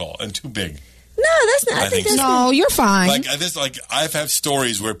 I'm too tall and too big. No, that's not. I think that's no, you're fine. Like I've had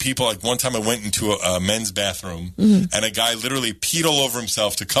stories where people, like one time I went into a men's bathroom and a guy literally peed all over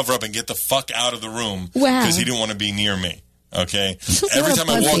himself to cover up and get the fuck out of the room because he didn't want to be near me. Okay, every time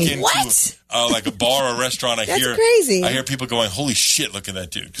I walk into like a bar or a restaurant, I hear people going, "Holy shit, look at that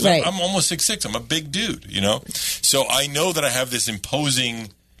dude!" Because I'm almost 6'6". I'm a big dude, you know. So I know that I have this imposing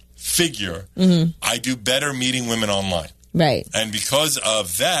figure. I do better meeting women online. Right. And because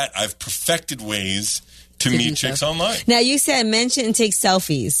of that, I've perfected ways to meet chicks online. Now, you said men shouldn't take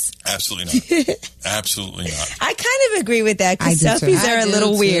selfies. Absolutely not. Absolutely not. I kind of agree with that because selfies are a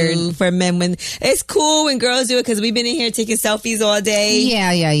little weird for men. When it's cool when girls do it because we've been in here taking selfies all day. Yeah.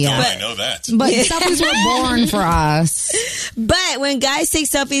 I know that. But selfies were born for us. But when guys take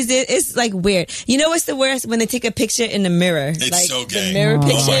selfies, it's like weird. You know what's the worst? When they take a picture in the mirror. It's like, so gay. The mirror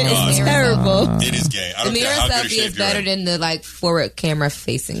picture is terrible. It is gay. I don't the mirror care how selfie good a shape is better than the like forward camera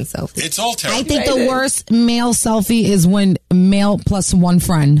facing selfie. It's all terrible. I think the worst male selfie is when male plus one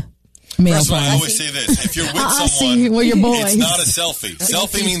friend. First of all, I always say this. If you're with someone, we're your boys. It's not a selfie.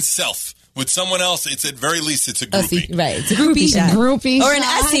 Selfie means self. With someone else, it's at very least, it's a groupie. Right. It's a groupie shot. Groupie or an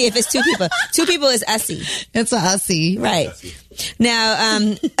ussy if it's two people. Two people is ussy. It's a ussy. Right. Now,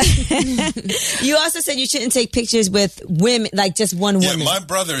 you also said you shouldn't take pictures with women, like just one woman. Yeah, my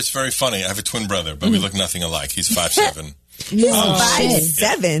brother is very funny. I have a twin brother, but we look nothing alike. He's 5'7". He's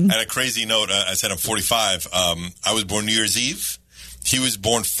 5'7". And a crazy note, I said I'm 45. I was born New Year's Eve. He was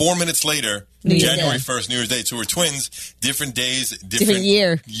born 4 minutes later, January 1st, New Year's Day. So we're twins, different days, different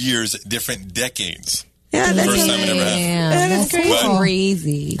years, different decades. Yeah, that's first time it ever happened. That's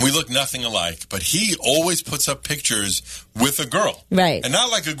crazy. We look nothing alike, but he always puts up pictures with a girl. Right. And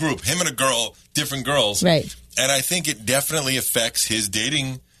not like a group, him and a girl, different girls. Right. And I think it definitely affects his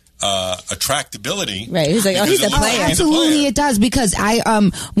dating attractability. Right. He's like, he's a player. Absolutely, it does because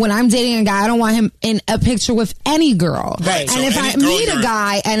when I'm dating a guy, I don't want him in a picture with any girl. Right. And so if I meet a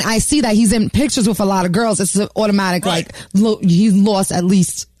guy and I see that he's in pictures with a lot of girls, it's automatic. Like he's lost at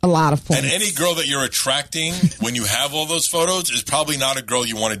least a lot of points. And any girl that you're attracting when you have all those photos is probably not a girl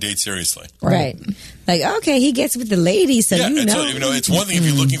you want to date seriously. Right. Like, okay, he gets with the ladies, so you know. So, it's one thing if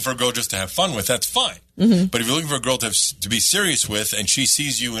you're looking for a girl just to have fun with, that's fine. But if you're looking for a girl to be serious with, and she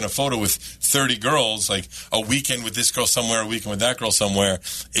sees you in a photo with 30 girls, like a weekend with this girl somewhere, a weekend with that girl somewhere,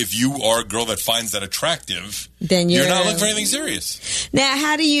 if you are a girl that finds that attractive, then you're not looking for anything serious. Now,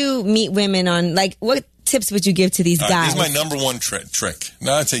 how do you meet women on, like, what tips would you give to these guys? This is my number one trick.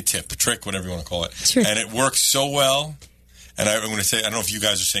 No, I'd say trick, whatever you want to call it. Trick. And it works so well. And I'm going to say, I don't know if you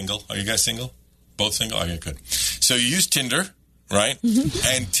guys are single. Are you guys single? Both single? Okay, good. So you use Tinder, right?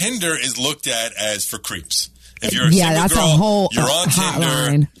 And Tinder is looked at as for creeps. If you're a single girl, you're on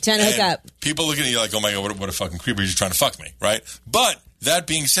Tinder. Trying to hook up. People look at you like, oh my God, what a fucking creep. You're just trying to fuck me, right? But that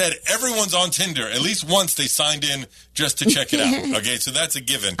being said, everyone's on Tinder. At least once they signed in just to check it out. Okay, so that's a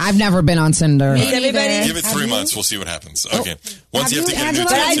given. I've never been on Tinder. Everybody? Give it 3 months. We'll see what happens. Okay. Once you have to get a new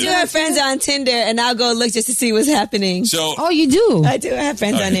But I do have friends on Tinder, and I'll go look just to see what's happening. So, you do? I do. I have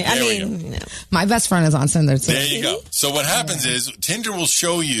friends on there. I mean, my best friend is on Tinder, too. There you go. So what happens is Tinder will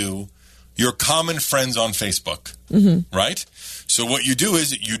show you your common friends on Facebook, right? So what you do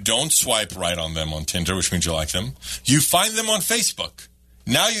is you don't swipe right on them on Tinder, which means you like them. You find them on Facebook.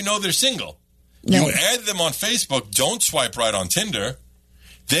 Now you know they're single. You add them on Facebook. Don't swipe right on Tinder.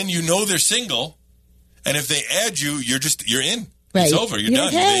 Then you know they're single. And if they add you, you're in. Right. It's over. You're done.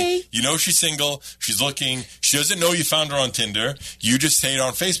 Okay. You know she's single. She's looking. She doesn't know you found her on Tinder. You just say it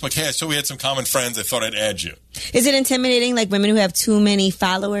on Facebook. Hey, I saw we had some common friends. I thought I'd add you. Is it intimidating, like women who have too many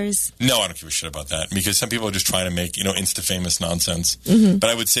followers? No, I don't give a shit about that because some people are just trying to make, Insta-famous nonsense. But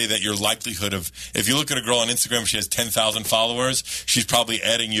I would say that your likelihood of, if you look at a girl on Instagram, she has 10,000 followers, she's probably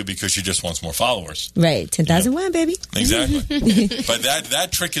adding you because she just wants more followers. Right. 10,001, baby. Exactly. But that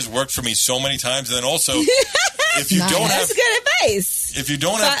trick has worked for me so many times. And then also, if you don't have, That's good advice. if you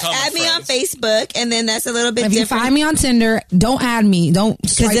don't have common Add me on friends, Facebook, and then that's a little bit If you different. find me on Tinder, don't add me. Don't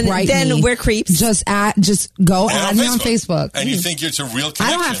swipe right then me. we're creeps. Just go and add me on Facebook. and you think it's a real connection.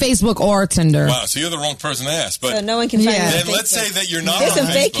 I don't have Facebook or Tinder. Wow, so you're the wrong person to ask. But So no one can find Yeah. me on then Facebook. let's say that you're not There's on some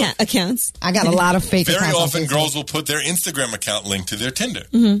fake Facebook. accounts. I got a lot of fake Very accounts on often, Facebook. girls will put their Instagram account linked to their Tinder,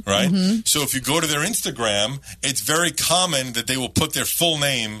 Mm-hmm. right? So if you go to their Instagram, it's very common that they will put their full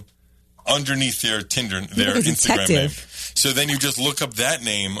name underneath their Tinder, their like a Instagram detective. name. So then you just look up that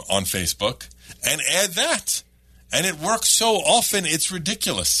name on Facebook and add that. And it works so often, it's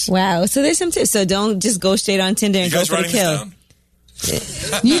ridiculous. Wow. So there's some tips. So don't just go straight on Tinder You and go guys for the writing this kill. down?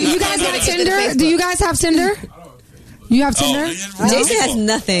 You guys have Tinder? Do you guys have Tinder? You have Tinder? Oh, Jason has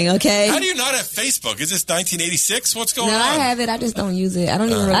nothing, okay? How do you not have Facebook? Is this 1986? What's going No, on? I have it. I just don't use it. I don't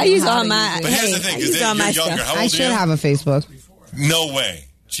even. Really I know use how all to my. use it. But here's hey, the thing, I because use all my you're younger. stuff. How old I are should you? have a Facebook. No way.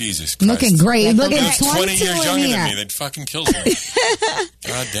 Jesus Christ. Looking great. Look You're at 20 years 22 in younger than here. me. That fucking kills me.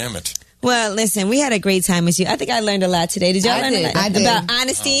 God damn it. Well, listen, we had a great time with you. I think I learned a lot today. Did y'all I learn did. a lot I did. about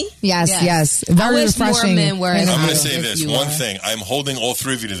honesty? Yes, Yes. yes. I Very wish more refreshing. men were as I'm going to honest say as this you one are. thing. I'm holding all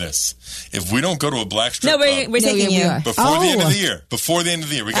three of you to this. If we don't go to a black strip No, we're club taking we you. are. before the end of Oh.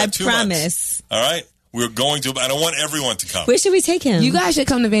 the year, we got I 2 promise. months. All right? We're going to, I don't want everyone to come. Where should we take him? You guys should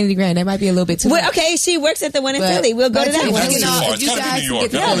come to Vanity Grand. That might be a little bit too. Well, much. okay, she works at the one in But- Philly. We'll go to but that if one. That's you too know, far. if It's you got to be guys New can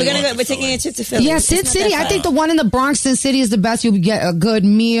York. get Yeah, I we're really gonna want go. We're to taking Philly. a trip to Philly. Yeah, It's Sin not City. that I think far. the one in the Bronx, Sin City, is the best. You'll get a good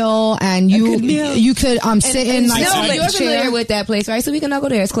meal, and you could sit in like No, a but you're familiar chair. with that place, right? So we can all go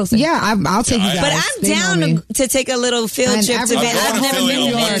there. It's closer. Yeah, I'll take you Yeah, guys. But I'm They know down me. to take a little field And trip to everyone- I'm Vanity. going I've to never Philly been on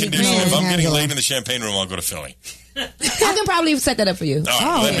to one Vanity condition. Grand. If I'm getting Angela. laid in the champagne room, I'll go to Philly. I can probably set that up for you. All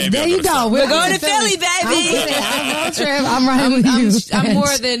right, then maybe There I'll you go to go. Philly. We're going to Philly, baby. I'm road trip. I'm riding with you. I'm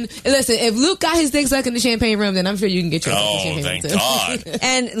more than listen. If Luke got his dick sucked in the champagne room, then I'm sure you can get your Oh, champagne thank room too. God.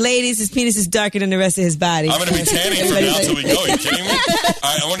 And ladies, his penis is darker than the rest of his body. I'm going to be tanning from now till we go. Are you kidding me? All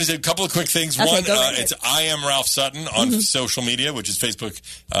right, I want to say a couple of quick things. Okay, One, go right ahead. it's I am Ralph Sutton on social media, which is Facebook,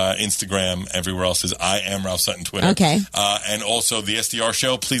 Instagram, everywhere else is I am Ralph Sutton, Twitter. Okay. And also the SDR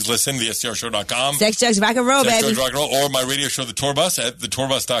show. Please listen, thesdrshow.com. Sex, drugs, rock and roll, Sex, baby. Drugs, Rock and Roll, or my radio show, The Tour Bus, at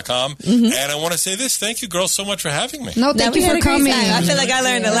thetourbus.com. And I want to say this. Thank you, girls, so much for having me. No, Now, thank we you had for a great coming. time. I feel like I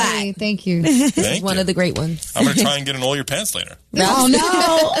learned a lot. Hey, thank you. Thank One you. of the great ones. I'm going to try and get in all your pants later. Oh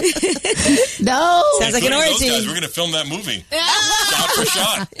no, no. Sounds like an Including those orgy. guys. We're going to film that movie. Shot for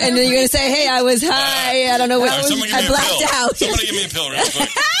shot. And then you're going to say, hey, I was high. I don't know what All right, someone give I me a blacked pill. out. Somebody give me a pill real quick.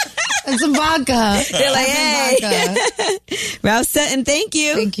 And some vodka. They're like, hey, Vodka. Ralph Sutton, thank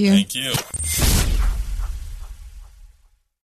you. Thank you. Thank you.